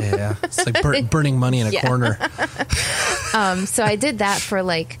do. Yeah. It's like burning money in a corner. So I did that for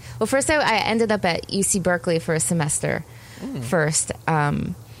first I ended up at UC Berkeley for a semester first.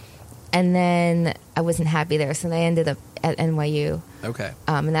 And then I wasn't happy there, so then I ended up at NYU. Okay.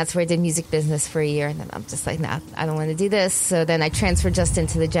 And that's where I did music business for a year, and then I'm just like, nah, I don't want to do this. So then I transferred just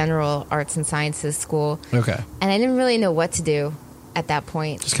into the general arts and sciences school. Okay. And I didn't really know what to do at that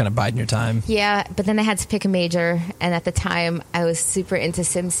point. Just kind of biding your time. Yeah, but then I had to pick a major, and at the time, I was super into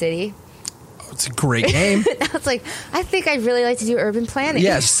SimCity. It's a great game. I was like, I think I'd really like to do urban planning.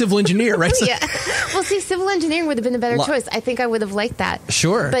 Yeah, civil engineer, right? Yeah. Well, see, civil engineering would have been a better choice. I think I would have liked that.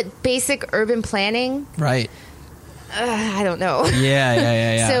 Sure. But basic urban planning. Right. I don't know.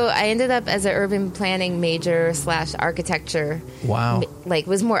 Yeah. So I ended up as an urban planning major / architecture. Wow. Like, it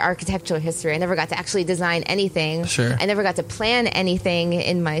was more architectural history. I never got to actually design anything. Sure. I never got to plan anything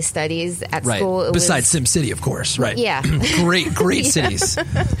in my studies at school. Besides SimCity, of course. Right. Yeah. Great cities.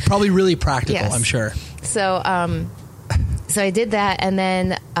 Probably really practical, yes. I'm sure. So, so I did that, and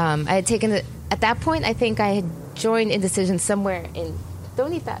then I had taken it. At that point, I think I had joined Indecision somewhere in.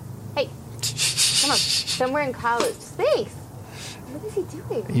 Don't eat that. Hey. Come on, somewhere in college. Space. What is he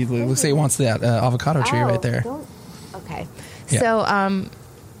doing? He looks like he wants that avocado tree right there. Okay. Yeah.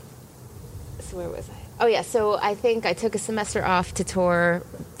 So where was I? Oh, yeah. So I think I took a semester off to tour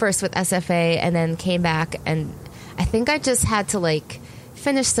first with SFA and then came back. And I think I just had to,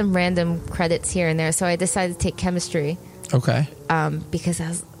 finish some random credits here and there. So I decided to take chemistry. Okay. Because I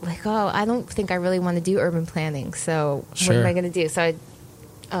was like, I don't think I really want to do urban planning. So what am I going to do? So I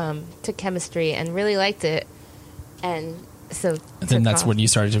took chemistry and really liked it, and so. And then that's when you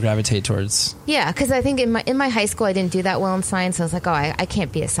started to gravitate towards. Yeah, because I think in my high school I didn't do that well in science. I was like, I can't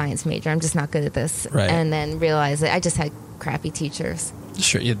be a science major. I'm just not good at this. Right. And then realized that I just had crappy teachers.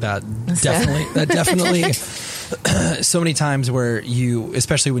 Sure, yeah, that definitely. So many times where you,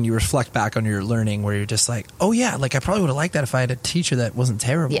 especially when you reflect back on your learning, where you're just like, oh yeah, I probably would have liked that if I had a teacher that wasn't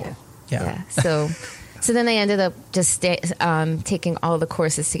terrible. Yeah. So then I ended up just taking all the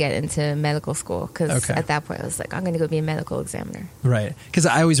courses to get into medical school because at that point I was like, I'm going to go be a medical examiner. Right. Because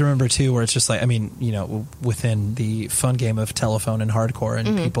I always remember too where it's just like, within the fun game of telephone and hardcore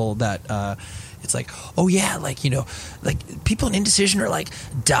and people that, it's like, oh yeah, like, you know, like people in indecision are like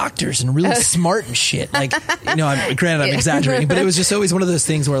doctors and really smart and shit. Like, you know, granted I'm exaggerating, but it was just always one of those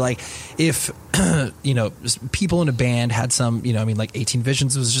things where like if you know, people in a band had some, you know, I mean, like 18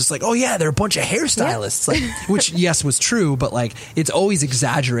 Visions was just like, oh yeah, they're a bunch of hairstylists, like, which yes was true, but like it's always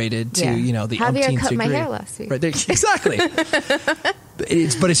exaggerated to you know the Javier cut degree. my hair last week. Right there, exactly.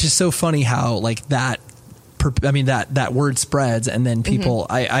 But it's just so funny how like that. I mean that word spreads, and then people.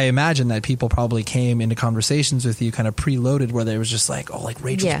 I imagine that people probably came into conversations with you kind of preloaded, where they was just like, oh, like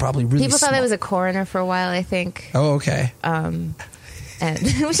Rachel's probably really. People smart. thought I was a coroner for a while, I think. Oh, okay. And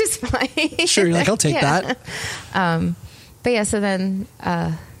which is fine. Sure, you're like, I'll take that. But yeah, so then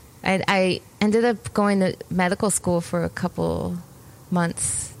I ended up going to medical school for a couple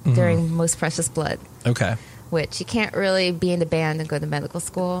months during Most Precious Blood. Okay. Which you can't really be in the band and go to medical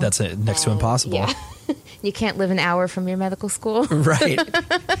school. That's it, next to impossible. Yeah. You can't live an hour from your medical school. Right.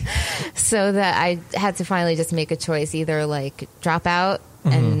 So that I had to finally just make a choice, either like drop out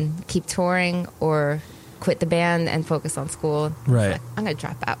and keep touring, or quit the band and focus on school. Right. Like, I'm going to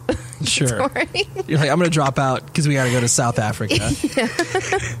drop out. Sure. Touring. You're like, I'm going to drop out because we got to go to South Africa.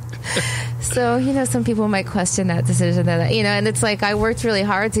 So, you know, some people might question that decision, that, you know, and it's like I worked really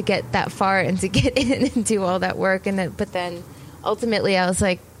hard to get that far and to get in and do all that work. But then ultimately I was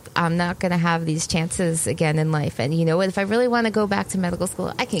like, I'm not going to have these chances again in life. And you know what? If I really want to go back to medical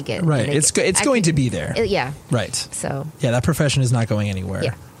school, I can get right. It's going to be there. Yeah. Right. So yeah, that profession is not going anywhere.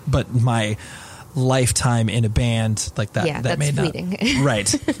 Yeah. But my lifetime in a band like that, that that's may not. fleeting.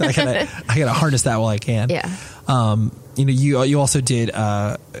 Right. I gotta harness that while I can. Yeah. You know, you also did.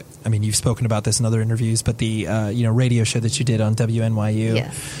 I mean, you've spoken about this in other interviews, but the you know, radio show that you did on WNYU.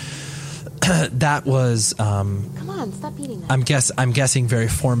 Yes. That was. Come on, stop eating that. I'm guessing very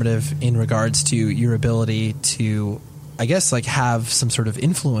formative in regards to your ability to, I guess, like have some sort of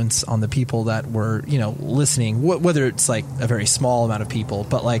influence on the people that were, you know, listening. Whether it's like a very small amount of people,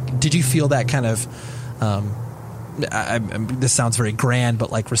 but like, did you feel that kind of? This sounds very grand,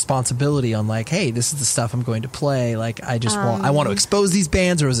 but like responsibility on like, hey, this is the stuff I'm going to play. Like, I just want to expose these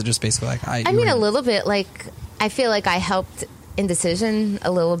bands, or is it just basically like I mean, a little bit. Like, I feel like I helped Indecision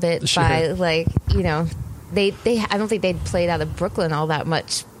a little bit by like, you know, they I don't think they'd played out of Brooklyn all that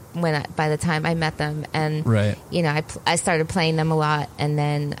much by the time I met them, and you know, I started playing them a lot, and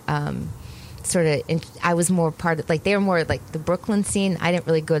then I was more part of, like, they were more like the Brooklyn scene. I didn't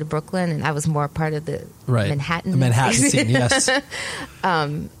really go to Brooklyn, and I was more part of the Manhattan scene. Yes.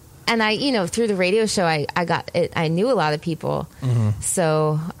 And I, you know, through the radio show, I got it. I knew a lot of people,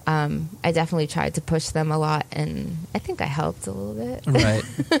 so I definitely tried to push them a lot, and I think I helped a little bit. Right.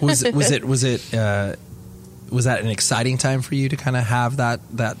 Was that an exciting time for you to kind of have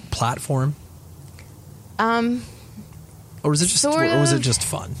that platform? Or was it just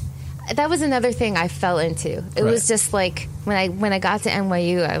fun? That was another thing I fell into. It was just like when I got to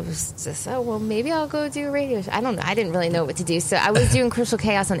NYU, I was just, oh, well, maybe I'll go do a radio show. I don't know. I didn't really know what to do. So I was doing Crucial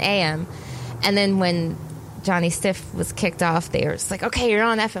Chaos on AM. And then when Johnny Stiff was kicked off, they were just like, okay, you're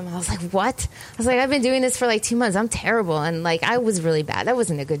on FM. I was like, what? I was like, I've been doing this for like 2 months. I'm terrible. And like, I was really bad. I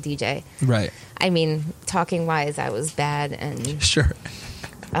wasn't a good DJ. Right. I mean, talking wise, I was bad. And sure.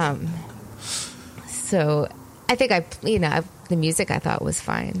 So I think the music I thought was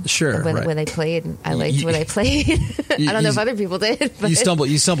fine. Sure. When I played, I liked what I played. I don't know if other people did. But you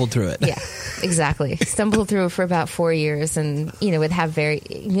stumbled through it. Yeah, exactly. Stumbled through it for about 4 years, and you know, would have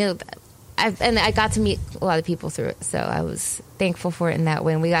I got to meet a lot of people through it, so I was thankful for it in that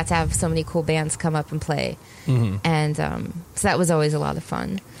way. And we got to have so many cool bands come up and play, and so that was always a lot of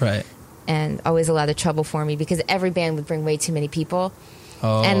fun. Right. And always a lot of trouble for me because every band would bring way too many people.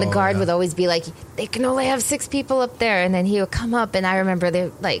 Oh, and the guard would always be like, they can only have 6 people up there. And then he would come up, and I remember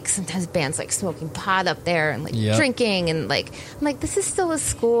they like sometimes bands like smoking pot up there and like drinking, and like I'm like, this is still a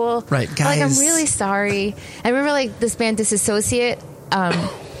school, right, guys? Like, I'm really sorry. I remember like this band Disassociate.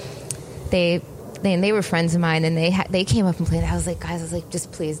 They were friends of mine, and they came up and played. I was like, guys,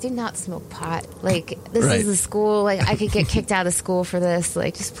 just please do not smoke pot. Like, this is a school. Like, I could get kicked out of school for this.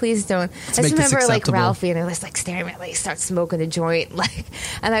 Like, just please don't. I just remember like Ralphie, and I was like staring at me, like, start smoking a joint. Like,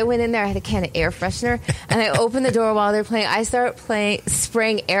 and I went in there. I had a can of air freshener, and I opened the door while they're playing. I started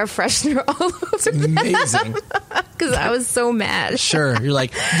spraying air freshener all over. Amazing. Because I was so mad. Sure, you're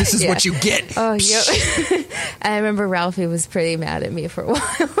like, this is what you get. Oh, yep. I remember Ralphie was pretty mad at me for a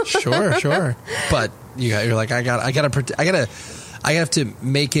while. Sure. But you're like, I gotta I have to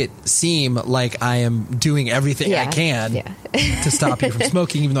make it seem like I am doing everything I can to stop you from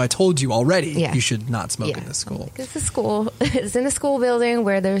smoking, even though I told you already you should not smoke in this school. It's a school. It's in a school building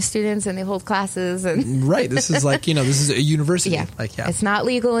where there are students and they hold classes. And right. This is like, this is a university. Yeah. Like, It's not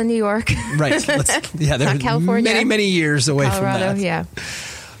legal in New York. Right. They're California. many, many years away Colorado, from that.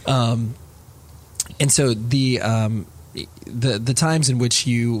 Yeah. And so the times in which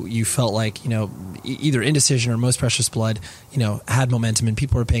you felt like, either Indecision or Most Precious Blood, had momentum and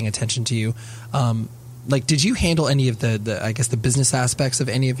people were paying attention to you, did you handle any of the business aspects of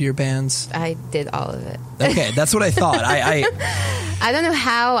any of your bands? I did all of it. Okay, that's what I thought. I don't know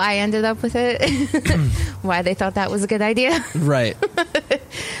how I ended up with it, why they thought that was a good idea. Right.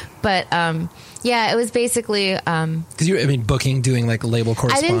 But, it was basically because booking, doing like label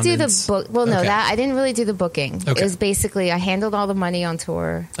correspondence. I didn't do the book. Well, no, okay. I didn't really do the booking. Okay. It was basically I handled all the money on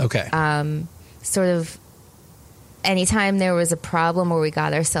tour. Okay. Sort of anytime there was a problem or we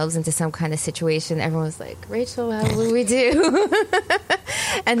got ourselves into some kind of situation, everyone was like, Rachel, how will we do?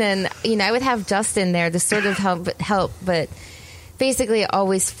 And then I would have Justin there to sort of help, but basically it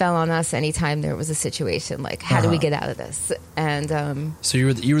always fell on us anytime there was a situation like how do we get out of this. And so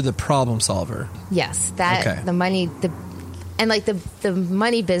you were the problem solver. Yes, the money, the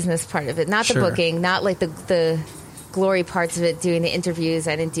money business part of it, not the booking, not like the glory parts of it, doing the interviews.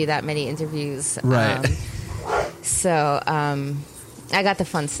 I didn't do that many interviews, right? So I got the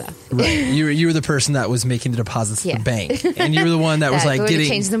fun stuff. Right. You were the person that was making the deposits to the bank, and you were the one that was like getting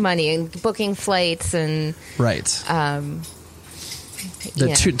change the money and booking flights and right.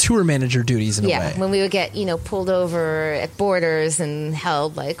 The tour manager duties in a way. Yeah, when we would get pulled over at borders and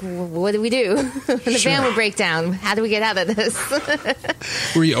held, like, what do we do? The van would break down. How do we get out of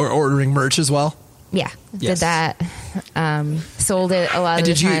this? Were you ordering merch as well? Yeah, did that. Sold it a lot of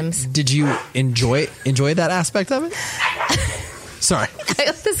the times. Did you enjoy that aspect of it? Sorry, I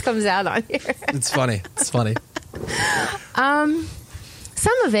hope this comes out on here. It's funny.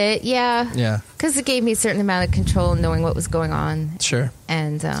 Some of it, yeah. Yeah. Because it gave me a certain amount of control in knowing what was going on. Sure.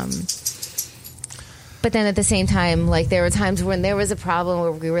 And, but then at the same time, like there were times when there was a problem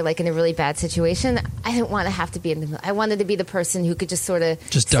where we were like in a really bad situation. I didn't want to have to be in the middle. I wanted to be the person who could just sort of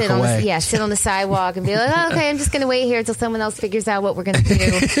duck away. Sit on the sidewalk and be like, oh, okay, I'm just going to wait here until someone else figures out what we're going to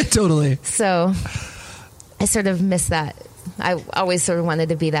do. Totally. So I sort of missed that. I always sort of wanted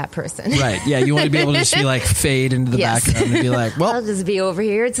to be that person. Right. Yeah. You want to be able to just be like fade into the background and be like, well, I'll just be over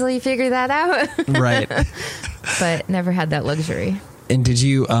here until you figure that out. Right. But never had that luxury. And did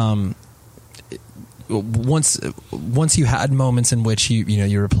you, once you had moments in which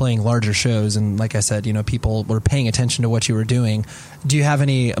you were playing larger shows and like I said, people were paying attention to what you were doing, do you have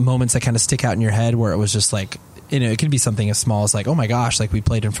any moments that kind of stick out in your head where it was just like, it could be something as small as like, oh my gosh, like we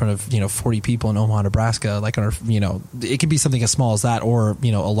played in front of 40 people in Omaha, Nebraska, like on our, it could be something as small as that, or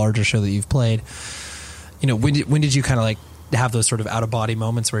a larger show that you've played. When did you kind of like have those sort of out of body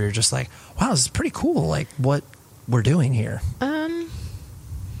moments where you're just like, wow, this is pretty cool, like what we're doing here?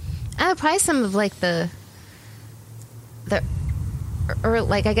 Probably some of like or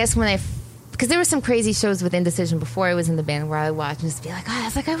like I guess when because there were some crazy shows with Indecision before I was in the band where I would watch and just be like, oh, I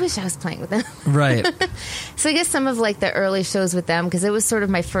was like, I wish I was playing with them. Right. So I guess some of like the early shows with them, because it was sort of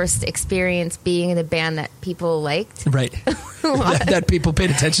my first experience being in a band that people liked. Right. that people paid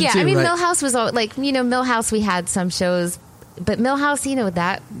attention to. Yeah, I mean, right. Millhouse was all, like, Millhouse, we had some shows, but Millhouse,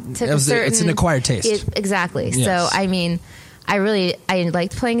 that took it's an acquired taste. Exactly. Yes. So, I mean, I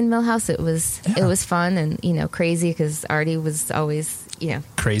liked playing in Millhouse. It was fun and, crazy because Artie was always,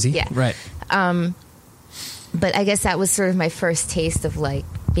 crazy. Yeah. Right. But I guess that was sort of my first taste of like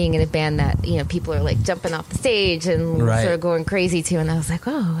being in a band that, people are like jumping off the stage and right. sort of going crazy to. And I was like,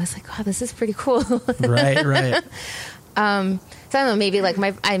 wow, this is pretty cool. Right. So I don't know, maybe like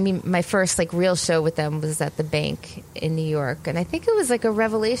my first like real show with them was at the Bank in New York. And I think it was like a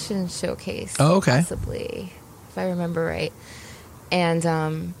Revelation showcase. Oh, okay. Possibly, if I remember right. And,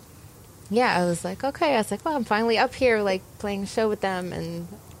 I was like, okay. I was like, well, I'm finally up here, like playing a show with them. And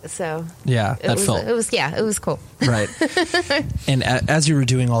so yeah, it was cool. Right. And as you were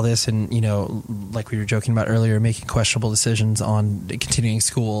doing all this and, like we were joking about earlier, making questionable decisions on continuing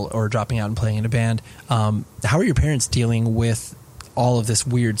school or dropping out and playing in a band, how are your parents dealing with all of this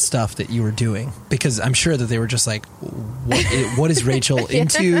weird stuff that you were doing? Because I'm sure that they were just like, what is Rachel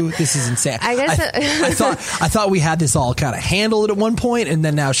into? This is insane. I guess I thought we had this all kind of handled at one point, and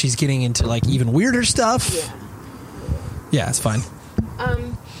then now she's getting into like even weirder stuff. Yeah, it's fine.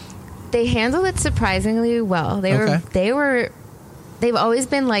 They handled it surprisingly well. They've always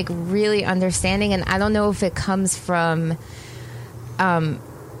been like really understanding, and I don't know if it comes from them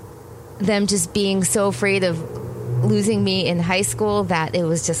just being so afraid of losing me in high school, that it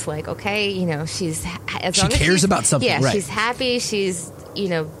was just like, okay, you know, she's as She long as cares she's- about something, Yeah, right. she's happy. She's, you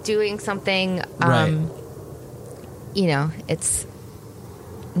know, doing something. Right. You know, it's,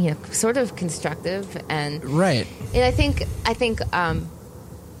 you know, sort of constructive, and Right. and I think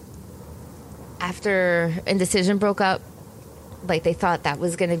after Indecision broke up, like they thought that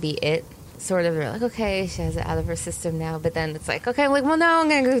was going to be it. Sort of, they're like, okay, she has it out of her system now. But then it's like, okay, I'm like, well, no, I'm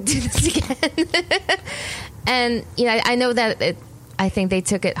going to go do this again. And you know, I know that I think they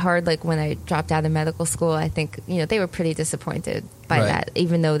took it hard. Like when I dropped out of medical school, I think, you know, they were pretty disappointed by Right. that.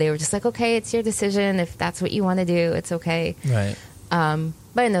 Even though they were just like, okay, it's your decision. If that's what you want to do, it's okay. Right.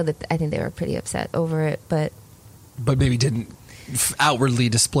 But I know that I think they were pretty upset over it. But Maybe didn't outwardly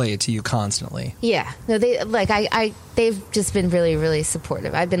display it to you constantly. yeah, no, they like they've just been really, really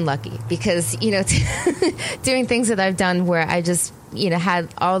supportive. I've been lucky because, you know, doing things that I've done where I just, you know,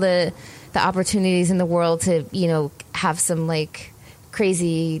 had all the opportunities in the world to, you know, have some like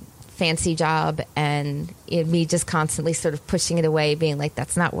crazy fancy job, and you know, me just constantly sort of pushing it away, being like,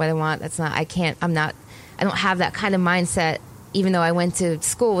 that's not what I want. That's not, I don't have that kind of mindset. Even though I went to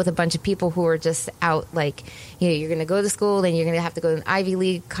school with a bunch of people who were just out, like, you know, you're going to go to school, then you're going to have to go to an Ivy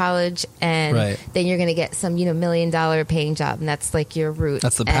League college, and Right. then you're going to get some, you know, $1 million paying job, and that's like your route.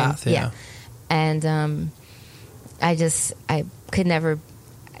 That's the And, path, yeah. And I could never.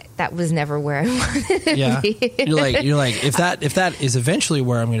 That was never where I wanted to Yeah. be. You're like, if that is eventually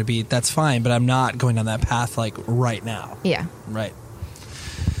where I'm going to be, that's fine, but I'm not going down that path like right now. Yeah. Right.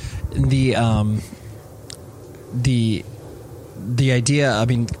 The idea, I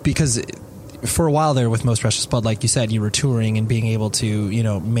mean, because for a while there with Most Precious Blood, like you said, you were touring and being able to, you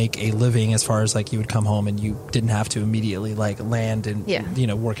know, make a living as far as like you would come home and you didn't have to immediately like land and, Yeah. you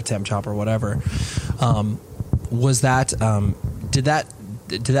know, work a temp job or whatever. Was that, did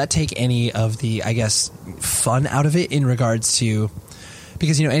that take any of the, I guess, fun out of it in regards to,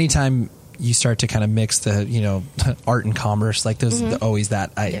 because, you know, anytime you start to kind of mix the, you know, art and commerce, like there's always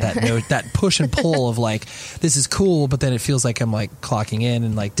that that push and pull of like, this is cool, but then it feels like I'm like clocking in,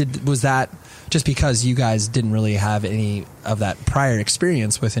 and like, was that just because you guys didn't really have any of that prior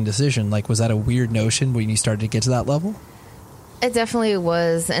experience with Indecision? Like, was that a weird notion when you started to get to that level? It definitely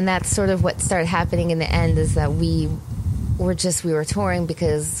was, and that's sort of what started happening in the end, is that we were touring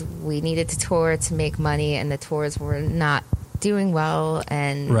because we needed to tour to make money, and the tours were not doing well,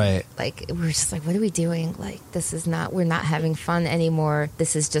 and Right. like we were just like, what are we doing? Like, this is not, we're not having fun anymore.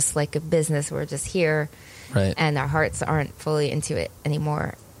 This is just like a business. We're just here, Right. and our hearts aren't fully into it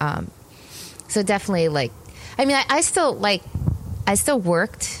anymore. So definitely, like, I mean, I still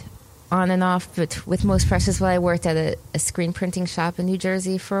worked on and off, but with Most Precious Blood, I worked at a screen printing shop in New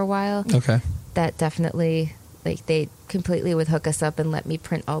Jersey for a while. Okay. That definitely, like, they completely would hook us up and let me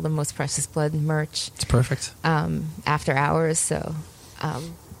print all the Most Precious Blood merch It's perfect. after hours. So,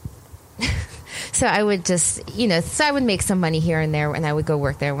 so I would just, you know, so I would make some money here and there, and I would go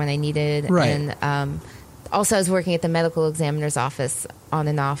work there when I needed. Right. And also, I was working at the medical examiner's office on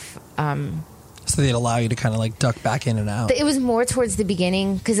and off. So they'd allow you to kind of like duck back in and out. It was more towards the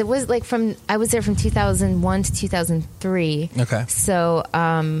beginning, because it was like I was there from 2001 to 2003. Okay. So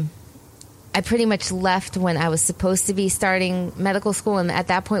I pretty much left when I was supposed to be starting medical school, and at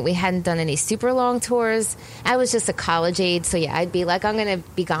that point we hadn't done any super long tours. I was just a college age, so yeah, I'd be like, I'm going to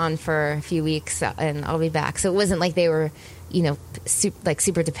be gone for a few weeks and I'll be back. So it wasn't like they were, you know,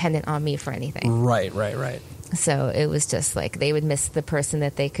 super dependent on me for anything. Right. So it was just like they would miss the person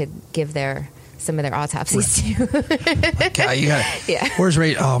that they could give some of their autopsies to. God, you got Yeah. Where's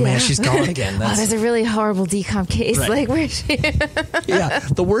Rachel? Oh man, Yeah. she's gone again. Oh, there's a really horrible decomp case. Right. Like, where's she? Yeah,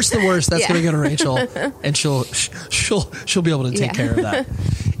 the worst. That's Yeah. going to go to Rachel, and she'll be able to take Yeah. care of that.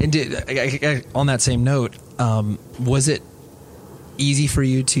 And on that same note, was it easy for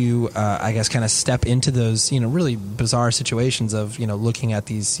you to, I guess, kind of step into those, you know, really bizarre situations of, you know, looking at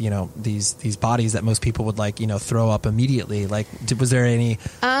these, you know, these bodies that most people would like, you know, throw up immediately? Like, was there any?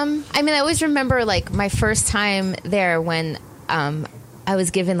 I mean, I always remember like my first time there when I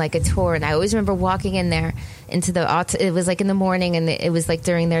was given like a tour, and I always remember walking in there into it was like in the morning, and it was like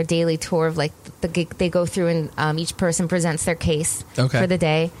during their daily tour of like they go through and each person presents their case for the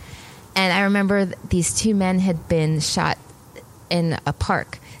day. And I remember these two men had been shot in a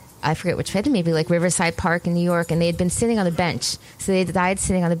park. I forget which one, maybe like Riverside Park in New York, and they had been sitting on a bench. So they died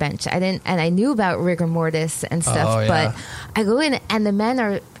sitting on a bench. I knew about rigor mortis and stuff, but I go in and the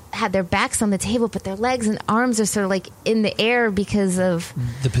men had their backs on the table, but their legs and arms are sort of like in the air because of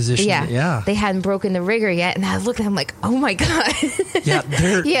the position. Yeah. They hadn't broken the rigor yet. And I look at them like, oh my God.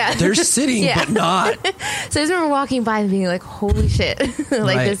 Yeah. They're sitting, but not. So I just remember walking by and being like, holy shit.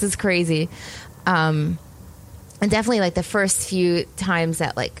 Like, Right. This is crazy. And definitely like the first few times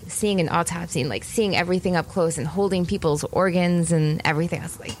that like seeing an autopsy and like seeing everything up close and holding people's organs and everything, I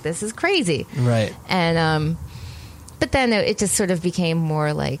was like, this is crazy. Right. And, but then it just sort of became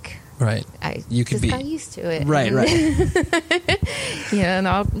more like, right. You could got used to it. Right, right. And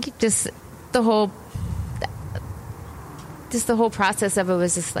I'll just the whole process of it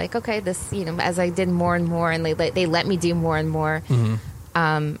was just like, okay, this, as I did more and more and they let me do more and more,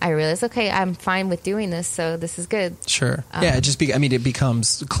 I realized, okay, I'm fine with doing this, so this is good. Sure. Yeah, it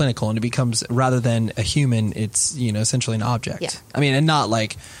becomes clinical, and it becomes, rather than a human, it's, essentially an object. Yeah. I mean, and not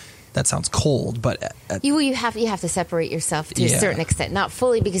like, that sounds cold, but... You have to separate yourself to a certain extent. Not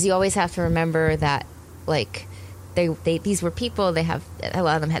fully, because you always have to remember that, like, these were people, a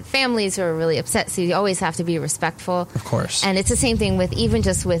lot of them had families who were really upset, so you always have to be respectful. Of course. And it's the same thing with, even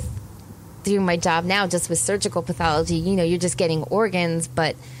just with doing my job now, just with surgical pathology, you're just getting organs,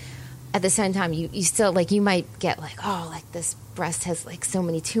 but at the same time, you still, like, you might get like, oh, like this breast has like so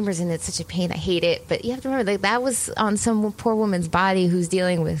many tumors and it's such a pain, I hate it. But you have to remember that was on some poor woman's body who's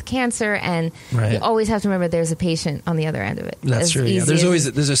dealing with cancer, and you always have to remember there's a patient on the other end of it. That's true. Yeah.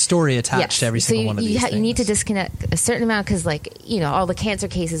 There's a story attached to every single one of these things. You need to disconnect a certain amount, because like, all the cancer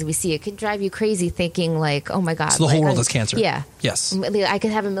cases we see, it could drive you crazy thinking like, oh my God. So the whole world is cancer. Yeah. Yes. I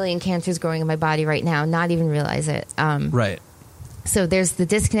could have 1 million cancers growing in my body right now, not even realize it. Right. So there's the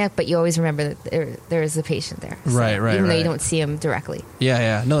disconnect, but you always remember that there is a patient there. So right. Even though you don't see them directly.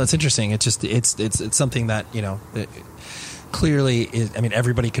 Yeah. No, that's interesting. It's just it's something that that clearly is, I mean,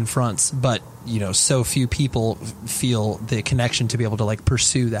 everybody confronts, but so few people feel the connection to be able to like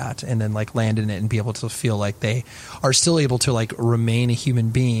pursue that and then like land in it and be able to feel like they are still able to like remain a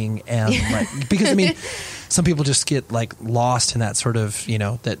human being, and like, because I mean, some people just get like lost in that sort of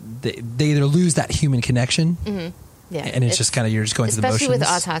that they either lose that human connection. Mm-hmm. Yeah, and it's just kind of, you're just going through the motions. Especially with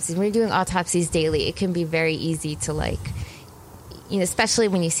autopsies. When you're doing autopsies daily, it can be very easy to like, especially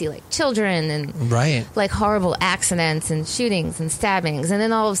when you see like children and like horrible accidents and shootings and stabbings. And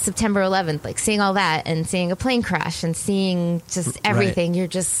then all of September 11th, like seeing all that and seeing a plane crash and seeing just everything, you're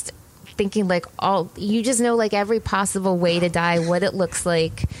just thinking like you just know like every possible way to die, what it looks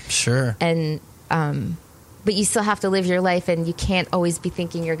like. Sure. And, but you still have to live your life, and you can't always be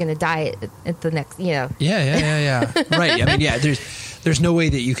thinking you're going to die at the next, Yeah. Right. I mean, yeah, there's no way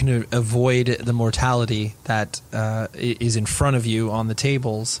that you can avoid the mortality that is in front of you on the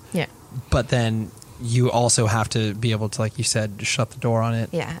tables. Yeah. But then you also have to be able to, like you said, shut the door on it.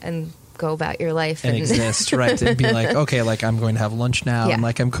 Yeah, and go about your life. And exist, right. And be like, okay, like I'm going to have lunch now, and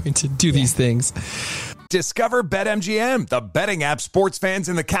like I'm going to do these things. Discover BetMGM, the betting app sports fans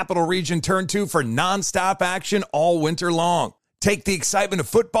in the capital region turn to for nonstop action all winter long. Take the excitement of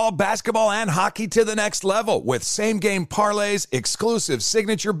football, basketball, and hockey to the next level with same-game parlays, exclusive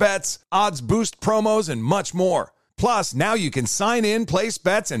signature bets, odds boost promos, and much more. Plus, now you can sign in, place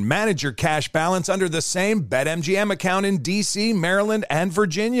bets, and manage your cash balance under the same BetMGM account in D.C., Maryland, and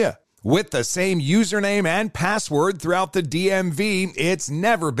Virginia. With the same username and password throughout the DMV, it's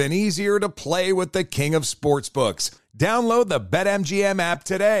never been easier to play with the king of sportsbooks. Download the BetMGM app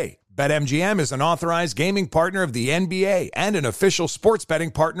today. BetMGM is an authorized gaming partner of the NBA and an official sports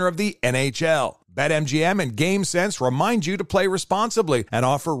betting partner of the NHL. BetMGM and GameSense remind you to play responsibly and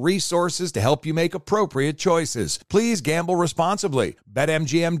offer resources to help you make appropriate choices. Please gamble responsibly.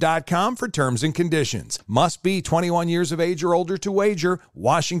 BetMGM.com for terms and conditions. Must be 21 years of age or older to wager.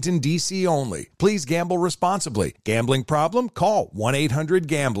 Washington, D.C. only. Please gamble responsibly. Gambling problem? Call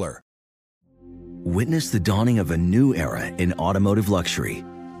 1-800-GAMBLER. Witness the dawning of a new era in automotive luxury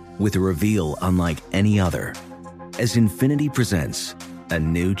with a reveal unlike any other as Infiniti presents a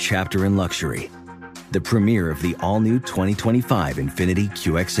new chapter in luxury. The premiere of the all-new 2025 Infiniti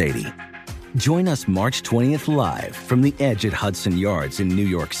QX80. Join us March 20th live from the Edge at Hudson Yards in New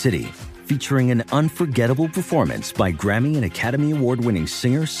York City, featuring an unforgettable performance by Grammy and Academy Award-winning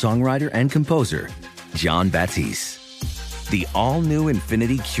singer, songwriter, and composer, Jon Batiste. The all-new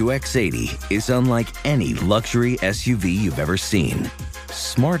Infiniti QX80 is unlike any luxury SUV you've ever seen.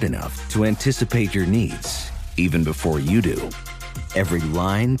 Smart enough to anticipate your needs, even before you do. Every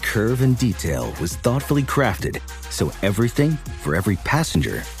line, curve, and detail was thoughtfully crafted so everything for every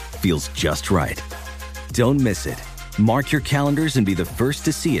passenger feels just right. Don't miss it. Mark your calendars and be the first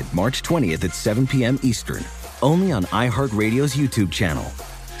to see it March 20th at 7 p.m. Eastern, only on iHeartRadio's YouTube channel.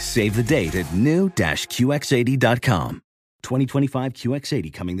 Save the date at new-QX80.com. 2025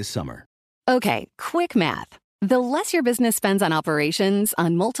 QX80 coming this summer. Okay, quick math. The less your business spends on operations,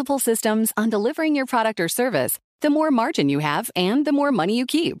 on multiple systems, on delivering your product or service, the more margin you have and the more money you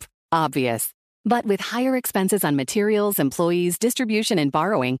keep. Obvious. But with higher expenses on materials, employees, distribution, and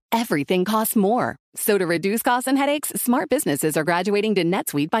borrowing, everything costs more. So to reduce costs and headaches, smart businesses are graduating to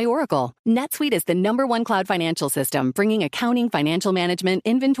NetSuite by Oracle. NetSuite is the #1 cloud financial system, bringing accounting, financial management,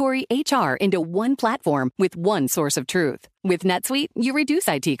 inventory, HR into one platform with one source of truth. With NetSuite, you reduce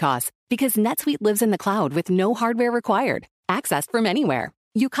IT costs because NetSuite lives in the cloud with no hardware required, accessed from anywhere.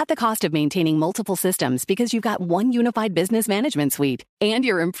 You cut the cost of maintaining multiple systems because you've got one unified business management suite. And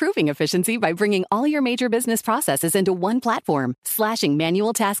you're improving efficiency by bringing all your major business processes into one platform, slashing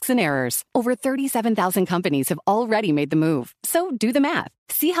manual tasks and errors. Over 37,000 companies have already made the move. So do the math.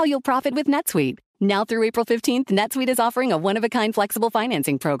 See how you'll profit with NetSuite. Now through April 15th, NetSuite is offering a one-of-a-kind flexible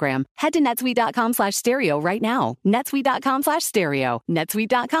financing program. Head to netsuite.com/stereo right now. netsuite.com/stereo.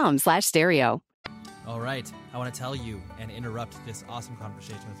 netsuite.com/stereo. All right. I want to tell you and interrupt this awesome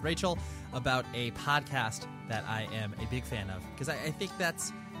conversation with Rachel about a podcast that I am a big fan of, because I think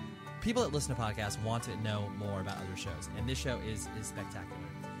that's people that listen to podcasts want to know more about other shows, and this show is spectacular.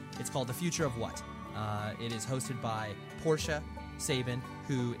 It's called The Future of What. It is hosted by Portia Sabin,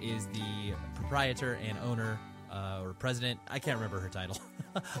 who is the proprietor and owner or president, I can't remember her title,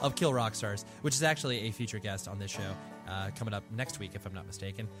 of Kill Rock Stars, which is actually a featured guest on this show coming up next week, if I'm not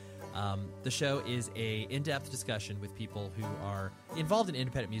mistaken. The show is a in-depth discussion with people who are involved in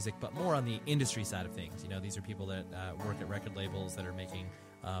independent music, but more on the industry side of things. You know, these are people that work at record labels that are making,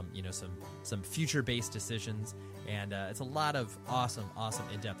 some future-based decisions, and it's a lot of awesome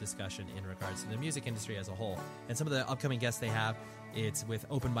in-depth discussion in regards to the music industry as a whole. And some of the upcoming guests they have, it's with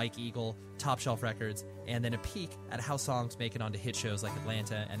Open Mike Eagle, Top Shelf Records, and then a peek at how songs make it onto hit shows like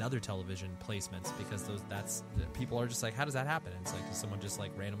Atlanta and other television placements, because people are just like, how does that happen? And it's like, does someone just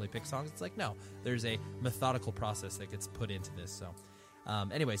like randomly pick songs? It's like, no, there's a methodical process that gets put into this. So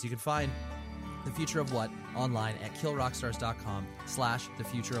anyways, you can find The Future of What online at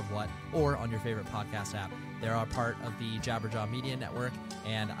killrockstars.com/thefutureofwhat or on your favorite podcast app. They are part of the Jabberjaw Media Network,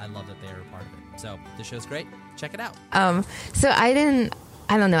 and I love that they are a part of it. So the show's great. Check it out. So I don't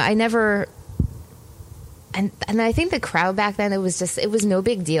know. I never, and I think the crowd back then, it was no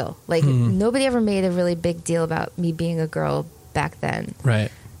big deal. Like nobody ever made a really big deal about me being a girl back then.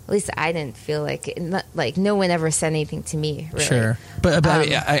 Right. At least I didn't feel like it. Like no one ever said anything to me. Really. Sure. But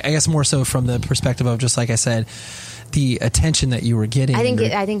I guess more so from the perspective of, just like I said, the attention that you were getting. I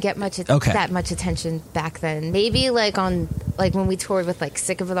didn't get much that much attention back then. Maybe like when we toured with like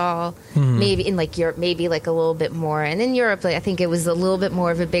Sick of It All, maybe in like Europe, maybe like a little bit more. And in Europe, like, I think it was a little bit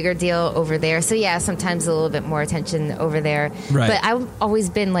more of a bigger deal over there. So yeah, sometimes a little bit more attention over there. Right. But I've always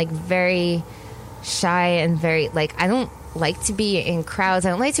been like very shy and very like, I don't like to be in crowds.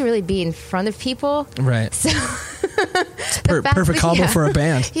 I don't like to really be in front of people. Right. So perfect combo for a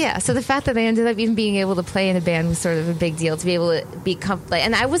band. Yeah. So the fact that I ended up even being able to play in a band was sort of a big deal, to be able to be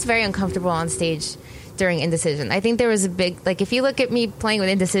and I was very uncomfortable on stage during Indecision. I think there was a big, like, if you look at me playing with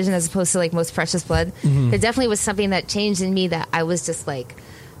Indecision as opposed to like Most Precious Blood, there definitely was something that changed in me that I was just like,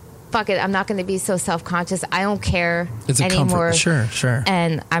 fuck it, I'm not going to be so self-conscious. I don't care anymore. Sure.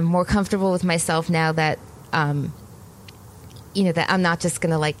 And I'm more comfortable with myself now that, that I'm not just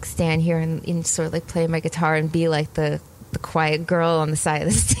going to like stand here and sort of like play my guitar and be like the quiet girl on the side of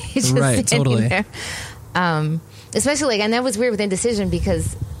the stage. Right, totally. There. Especially like, and that was weird with Indecision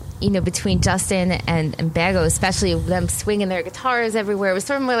because, between Justin and Bago, especially them swinging their guitars everywhere, it was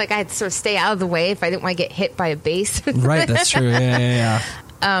sort of more like I had to sort of stay out of the way if I didn't want to get hit by a bass. Right, that's true. Yeah.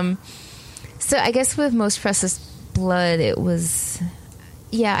 So I guess with Most Precious Blood, it was,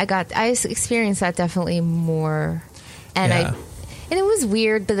 I experienced that definitely more. And and it was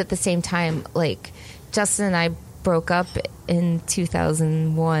weird, but at the same time, like, Justin and I broke up in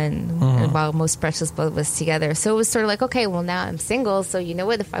 2001 while Most Precious Blood was together. So it was sort of like, okay, well, now I'm single, so you know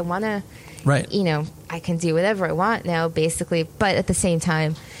what? If I want to, right, I can do whatever I want now, basically. But at the same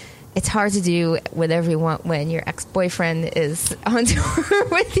time, it's hard to do whatever you want when your ex-boyfriend is on tour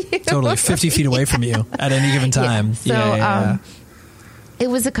with you. Totally, 50 feet away from you at any given time. Yeah. So it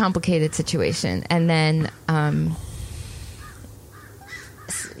was a complicated situation. And then...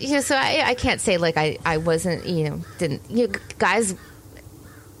 so I can't say like I wasn't, guys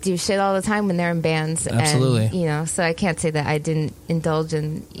do shit all the time when they're in bands. Absolutely. And, so I can't say that I didn't indulge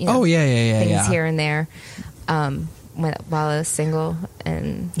in, things here and there while I was single.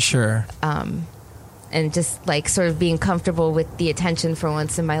 And sure. And just like sort of being comfortable with the attention for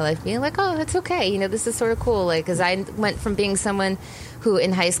once in my life, being like, oh, that's okay. This is sort of cool. Like, because I went from being someone who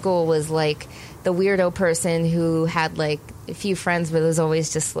in high school was like the weirdo person who had like a few friends, but was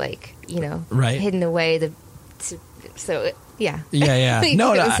always just like, right, hidden away. So Yeah. Yeah.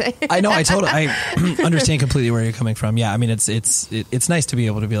 No, I know. I understand completely where you're coming from. Yeah. I mean, it's nice to be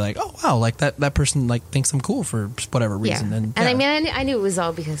able to be like, oh wow, like that person like thinks I'm cool for whatever reason. Yeah. And I mean, I knew it was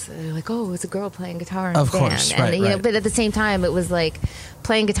all because they're like, oh, it's a girl playing guitar in a band. Course, right, and, you know, but at the same time, it was like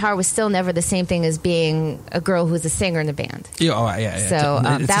playing guitar was still never the same thing as being a girl who's a singer in a band. Yeah. So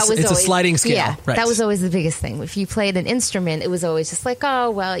that was it's always a sliding scale. Yeah, right. that was always the biggest thing. If you played an instrument, it was always just like, oh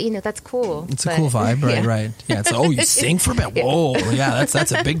well, you know, that's cool. It's a cool vibe, right? Yeah. Right. Yeah. It's you sing for a band. Whoa, yeah,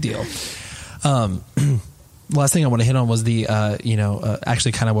 that's a big deal. Last thing I want to hit on was the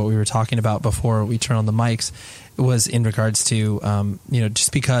actually kind of what we were talking about before we turn on the mics was in regards to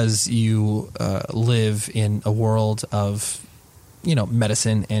just because you live in a world of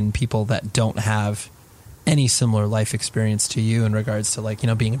medicine and people that don't have any similar life experience to you in regards to like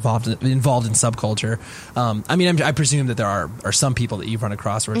being involved in subculture. I mean, I presume that there are some people that you've run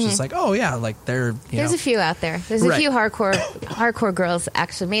across where it's just like, oh yeah, like they're there's a few out there. There's a few hardcore girls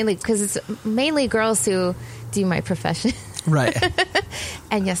actually, mainly because it's mainly girls who do my profession. Right.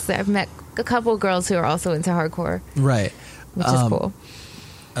 And yes, I've met a couple of girls who are also into hardcore. Right. Which is cool.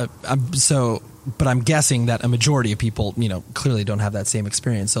 But I'm guessing that a majority of people, clearly don't have that same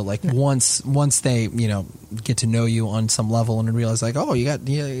experience. So like once they, get to know you on some level and realize like, oh, you got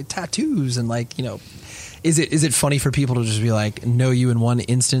tattoos and like, is it funny for people to just be like, know you in one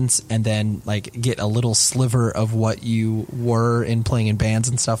instance and then like get a little sliver of what you were in playing in bands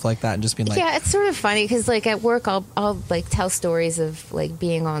and stuff like that and just being like, yeah, it's sort of funny because like at work I'll like tell stories of like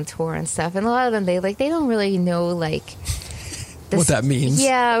being on tour and stuff, and a lot of them they don't really know like what that means.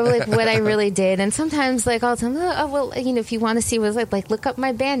 Yeah, like what I really did. And sometimes like I'll tell them, oh well, if you want to see what it's like look up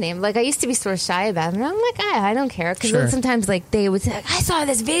my band name. Like I used to be sort of shy about it, and I'm like, I don't care, because then sometimes like they would say, I saw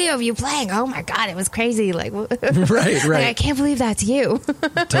this video of you playing, oh my god, it was crazy, like right. Like, I can't believe that's you.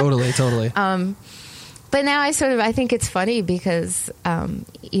 Totally. But now I think it's funny because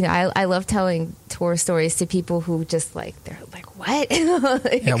I love telling tour stories to people who just like, they're like, what?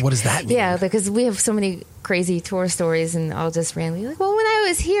 Like, yeah, what does that mean? Yeah, because we have so many crazy tour stories, and I'll just randomly like, well, when I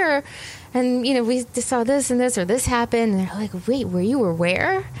was here and we just saw this and this or this happened, and they're like, wait, you were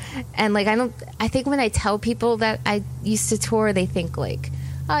where? And like I think when I tell people that I used to tour, they think like,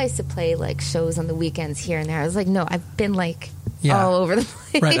 oh, I used to play like shows on the weekends here and there. I was like, no, I've been like all over the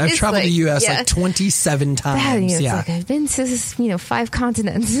place. Right, I've traveled like, the U.S. like 27 times. It's like I've been to 5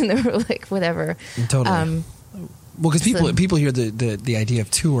 continents and like whatever. Totally. Well, because people hear the idea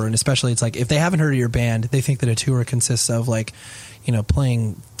of tour, and especially it's like if they haven't heard of your band, they think that a tour consists of like,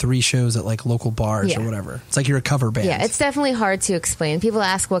 playing 3 shows at like local bars or whatever. It's like you're a cover band. Yeah, it's definitely hard to explain. People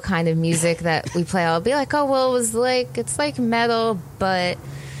ask what kind of music that we play. I'll be like, oh, well, it's like metal, but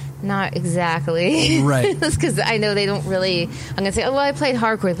not exactly. Right. Because I know they don't really. I'm going to say, oh, well, I played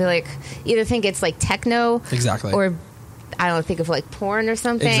hardcore. They like either think it's like techno. Exactly. Or I don't think of like porn or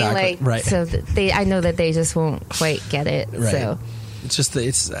something. Exactly. Like, right. So I know that they just won't quite get it. Right. So.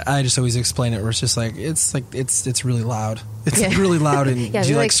 It's I just always explain it where it's just like it's really loud. It's like really loud, and do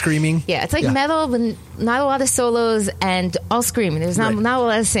you like screaming? Yeah, it's like metal, but not a lot of solos and all screaming. There's not a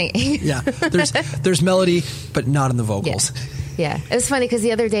lot of singing. Yeah, there's melody, but not in the vocals. Yeah, it was funny because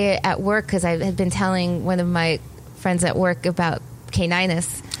the other day at work, because I had been telling one of my friends at work about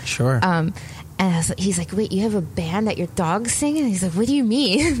Caninus. Sure. And he's like, wait, you have a band that your dog's singing? And he's like, what do you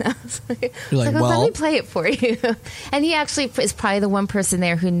mean? And I was like, well, let me play it for you. And he actually is probably the one person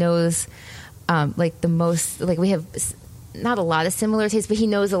there who knows like the most, like we have not a lot of similar tastes, but he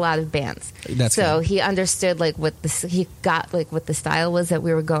knows a lot of bands. That's so good. He understood like he got like what the style was that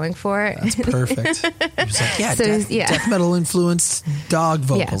we were going for. That's perfect. He was like, death metal influenced dog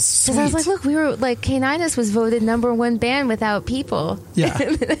vocals. Because I was like, look, we were like Caninus was voted #1 band without people. Yeah.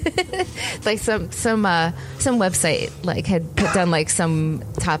 Like some website like had done like some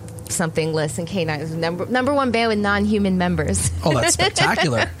top something list, and Caninus was number 1 band with non-human members. Oh, that's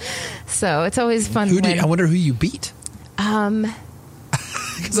spectacular. So it's always fun. I wonder who you beat. Well,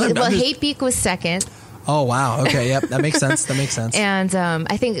 Hatebeak was second. Oh, wow. Okay, yep. That makes sense. And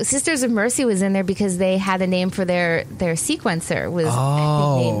I think Sisters of Mercy was in there because they had a name for their sequencer. Was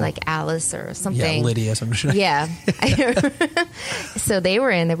I think named like Alice or something. Yeah, Lydia. Something. Yeah. So they were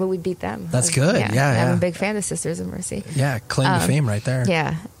in there, but we beat them. That's good. Yeah. I'm a big fan of Sisters of Mercy. Yeah, claim to fame right there.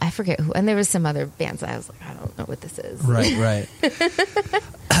 Yeah. I forget who. And there was some other bands that I was like, I don't know what this is. Right.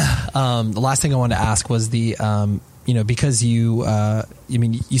 The last thing I wanted to ask was because you,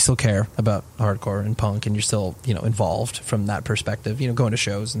 you still care about hardcore and punk, and you're still, involved from that perspective, going to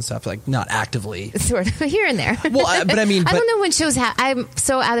shows and stuff, like not actively. Sort of here and there. Well, but I mean, I don't know when shows I'm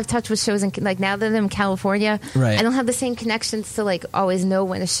so out of touch with shows, and like now that I'm in California, right. I don't have the same connections to like always know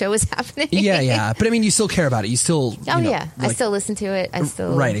when a show is happening. Yeah. But I mean, you still care about it. You still, I still listen to it. I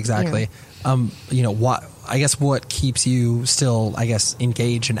still, right, exactly. What keeps you still,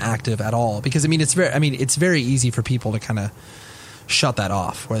 engaged and active at all? Because it's very easy for people to kind of shut that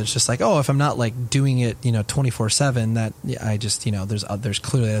off, where it's just like, oh, if I'm not like doing it, 24/7, that I just, there's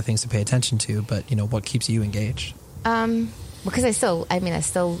clearly other things to pay attention to. But what keeps you engaged? Because I still,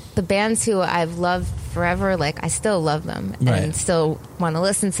 the bands who I've loved forever, like I still love them and still want to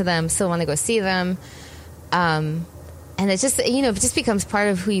listen to them, still want to go see them. And it just, it just becomes part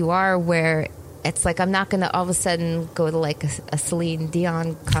of who you are, where it's like I'm not going to all of a sudden go to like a Celine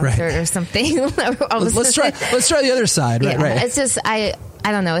Dion concert or something. Let's try the other side. Right. It's just, I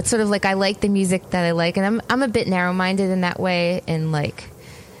don't know. It's sort of like I like the music that I like, and I'm a bit narrow-minded in that way. And like,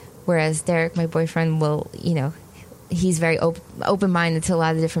 whereas Derek, my boyfriend, will, he's very open-minded to a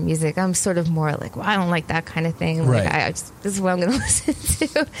lot of different music. I'm sort of more like, well, I don't like that kind of thing. Like, this is what I'm going to listen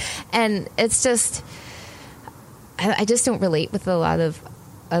to. And it's just, I just don't relate with a lot of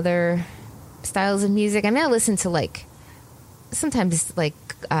other styles of music. I listen to like sometimes like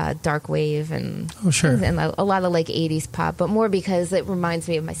dark wave and and a lot of like 80s pop, but more because it reminds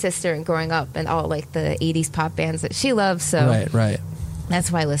me of my sister and growing up and all like the 80s pop bands that she loves. So right.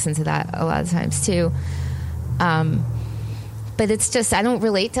 That's why I listen to that a lot of times too. But it's just I don't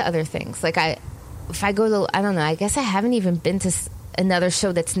relate to other things. Like if I go to, I don't know, I guess I haven't even been to another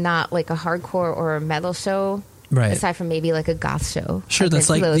show that's not like a hardcore or a metal show. Right. Aside from maybe like a goth show. Sure, that's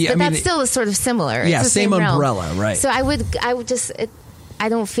like... but that's still sort of similar. Yeah, it's the same umbrella, realm. Right. So I would just... I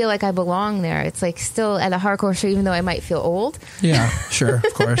don't feel like I belong there. It's like still at a hardcore show, even though I might feel old. Yeah, sure,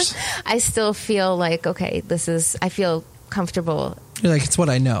 of course. I still feel like, okay, I feel comfortable. You're like, it's what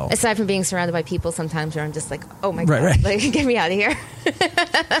I know. Aside from being surrounded by people sometimes where I'm just like, oh my God, like, get me out of here.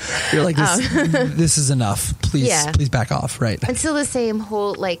 You're like, this is enough. Please back off, right. And still the same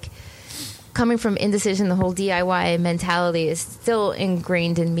whole, like... Coming from indecision, the whole DIY mentality is still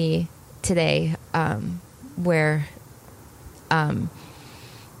ingrained in me today, where, I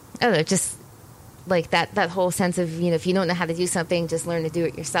don't know, just like that whole sense of, if you don't know how to do something, just learn to do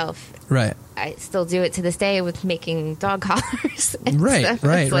it yourself. Right. I still do it to this day with making dog collars.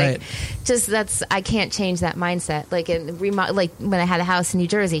 Right. Just I can't change that mindset. Like like when I had a house in New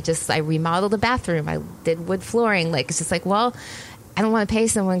Jersey, I remodeled a bathroom. I did wood flooring. Like, it's just like, well, I don't want to pay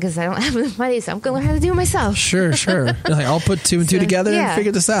someone because I don't have enough money, so I'm going to learn how to do it myself. Sure. Like, I'll put two and two together and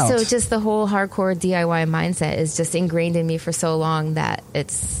figure this out. So just the whole hardcore DIY mindset is just ingrained in me for so long that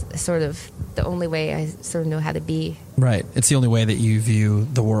it's sort of the only way I sort of know how to be. Right. It's the only way that you view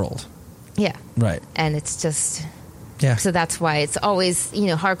the world. Yeah. Right. And it's just... Yeah. So that's why it's always,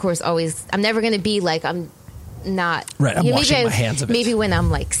 hardcore is always... I'm never going to be like, I'm not... Right, I'm washing my hands of it. Maybe when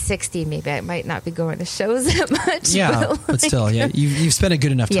I'm like 60, maybe I might not be going to shows that much. Yeah, but still, you've spent a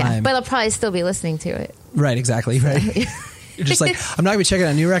good enough time. Yeah, but I'll probably still be listening to it. Right, exactly, right. You're just like, I'm not going to be checking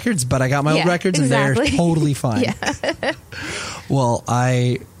out new records, but I got my old records and they're totally fine. Yeah. Well,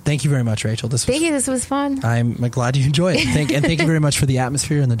 thank you very much, Rachel. This was fun. I'm glad you enjoyed it. Thank you very much for the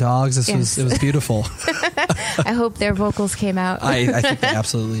atmosphere and the dogs. It was beautiful. I hope their vocals came out. I think they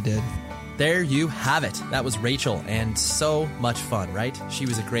absolutely did. There you have it. That was Rachel, and so much fun, right? She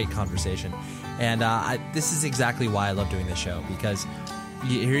was a great conversation. And this is exactly why I love doing this show, because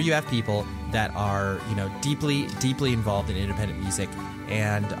here you have people that are, deeply, deeply involved in independent music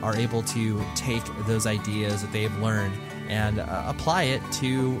and are able to take those ideas that they've learned and apply it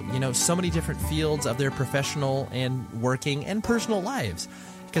to, so many different fields of their professional and working and personal lives.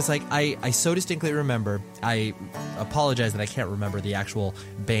 Because, I so distinctly remember, I apologize that I can't remember the actual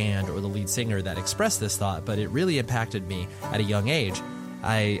band or the lead singer that expressed this thought, but it really impacted me at a young age.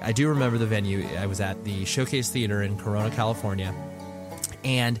 I do remember the venue. I was at the Showcase Theater in Corona, California,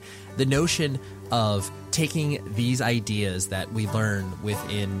 and the notion of taking these ideas that we learn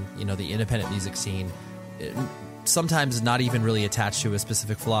within, the independent music scene, sometimes not even really attached to a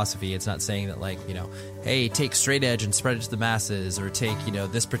specific philosophy. It's not saying that hey, take straight edge and spread it to the masses, or take,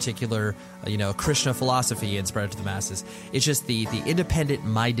 this particular, Krishna philosophy and spread it to the masses. It's just the independent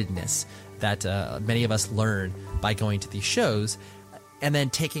mindedness that many of us learn by going to these shows and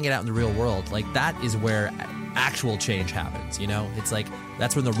then taking it out in the real world. Like, that is where actual change happens, It's like,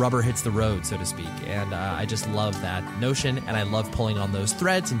 that's when the rubber hits the road, so to speak. And I just love that notion, and I love pulling on those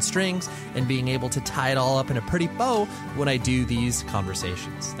threads and strings and being able to tie it all up in a pretty bow when I do these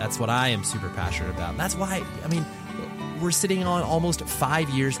conversations. That's what I am super passionate about. And that's why, we're sitting on almost 5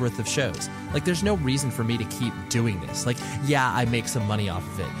 years worth of shows. Like, there's no reason for me to keep doing this. Like, yeah, I make some money off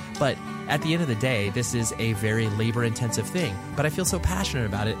of it, but at the end of the day, this is a very labor-intensive thing, but I feel so passionate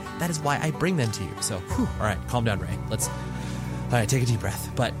about it. That is why I bring them to you. So, all right, calm down, Ray. All right, take a deep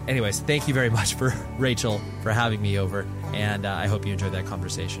breath. But anyways, thank you very much for Rachel for having me over, and I hope you enjoyed that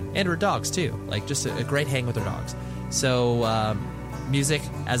conversation. And her dogs, too. Like, just a great hang with her dogs. So, music,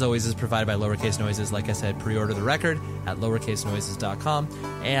 as always, is provided by Lowercase Noises. Like I said, pre-order the record at lowercasenoises.com.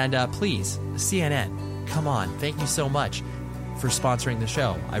 And please, CNN, come on. Thank you so much for sponsoring the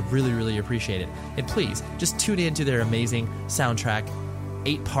show. I really, really appreciate it. And please, just tune in to their amazing soundtrack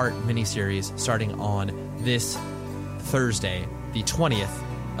 8-part miniseries starting on this Thursday, the 20th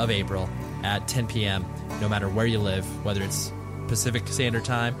of April at 10 p.m. No matter where you live, whether it's Pacific Standard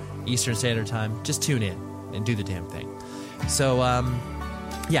Time, Eastern Standard Time, just tune in and do the damn thing. So,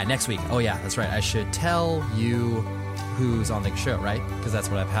 yeah, next week. Oh, yeah, that's right. I should tell you who's on the show, right? Because that's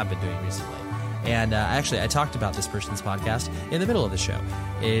what I have been doing recently. And actually, I talked about this person's podcast in the middle of the show.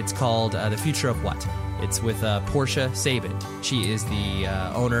 It's called The Future of What? It's with Portia Sabin. She is the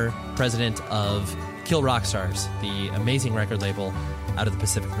owner, president of Kill Rock Stars, the amazing record label out of the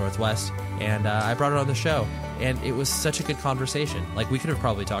Pacific Northwest. And I brought her on the show, and it was such a good conversation. Like, we could have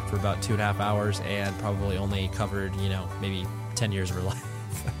probably talked for about 2.5 hours and probably only covered, maybe 10 years of her life.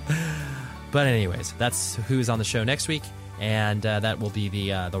 But anyways, that's who's on the show next week, and that will be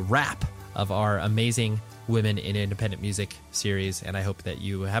the wrap of our amazing Women in Independent Music series, and I hope that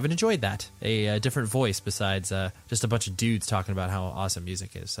you have enjoyed that. A different voice besides just a bunch of dudes talking about how awesome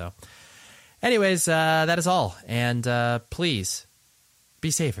music is. So anyways, that is all, and please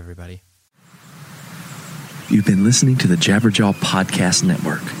be safe, everybody. You've been listening to the Jabberjaw Podcast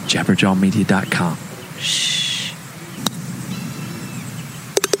Network, jabberjawmedia.com. Shh.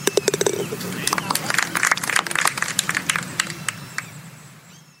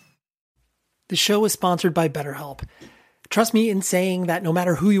 The show is sponsored by BetterHelp. Trust me in saying that no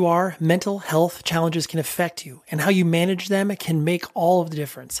matter who you are, mental health challenges can affect you, and how you manage them can make all of the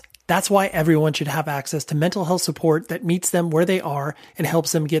difference. That's why everyone should have access to mental health support that meets them where they are and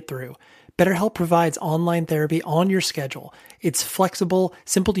helps them get through. BetterHelp provides online therapy on your schedule. It's flexible,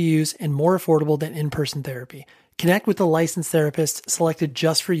 simple to use, and more affordable than in-person therapy. Connect with a licensed therapist selected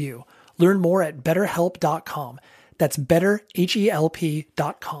just for you. Learn more at betterhelp.com. That's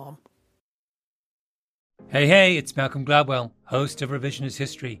betterhelp.com. Hey, it's Malcolm Gladwell, host of Revisionist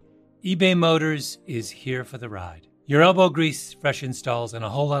History. eBay Motors is here for the ride. Your elbow grease, fresh installs, and a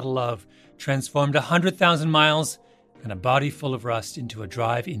whole lot of love transformed 100,000 miles and a body full of rust into a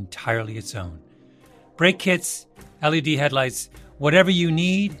drive entirely its own. Brake kits, LED headlights, whatever you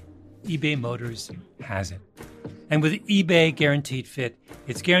need, eBay Motors has it. And with eBay Guaranteed Fit,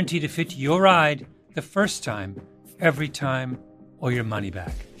 it's guaranteed to fit your ride the first time, every time, or your money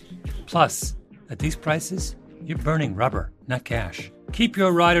back. Plus, at these prices, you're burning rubber, not cash. Keep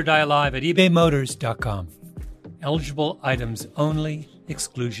your ride or die alive at ebaymotors.com. Eligible items only.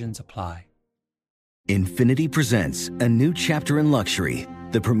 Exclusions apply. Infiniti presents a new chapter in luxury,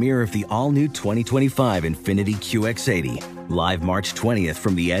 the premiere of the all-new 2025 Infiniti QX80, live March 20th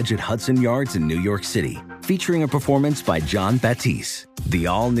from the Edge at Hudson Yards in New York City, featuring a performance by John Batiste. The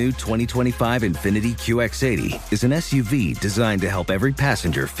all-new 2025 Infiniti QX80 is an SUV designed to help every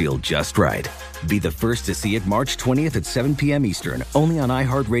passenger feel just right. Be the first to see it March 20th at 7 p.m. Eastern, only on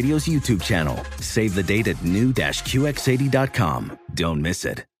iHeartRadio's YouTube channel. Save the date at new-QX80.com. Don't miss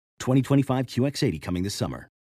it. 2025 QX80 coming this summer.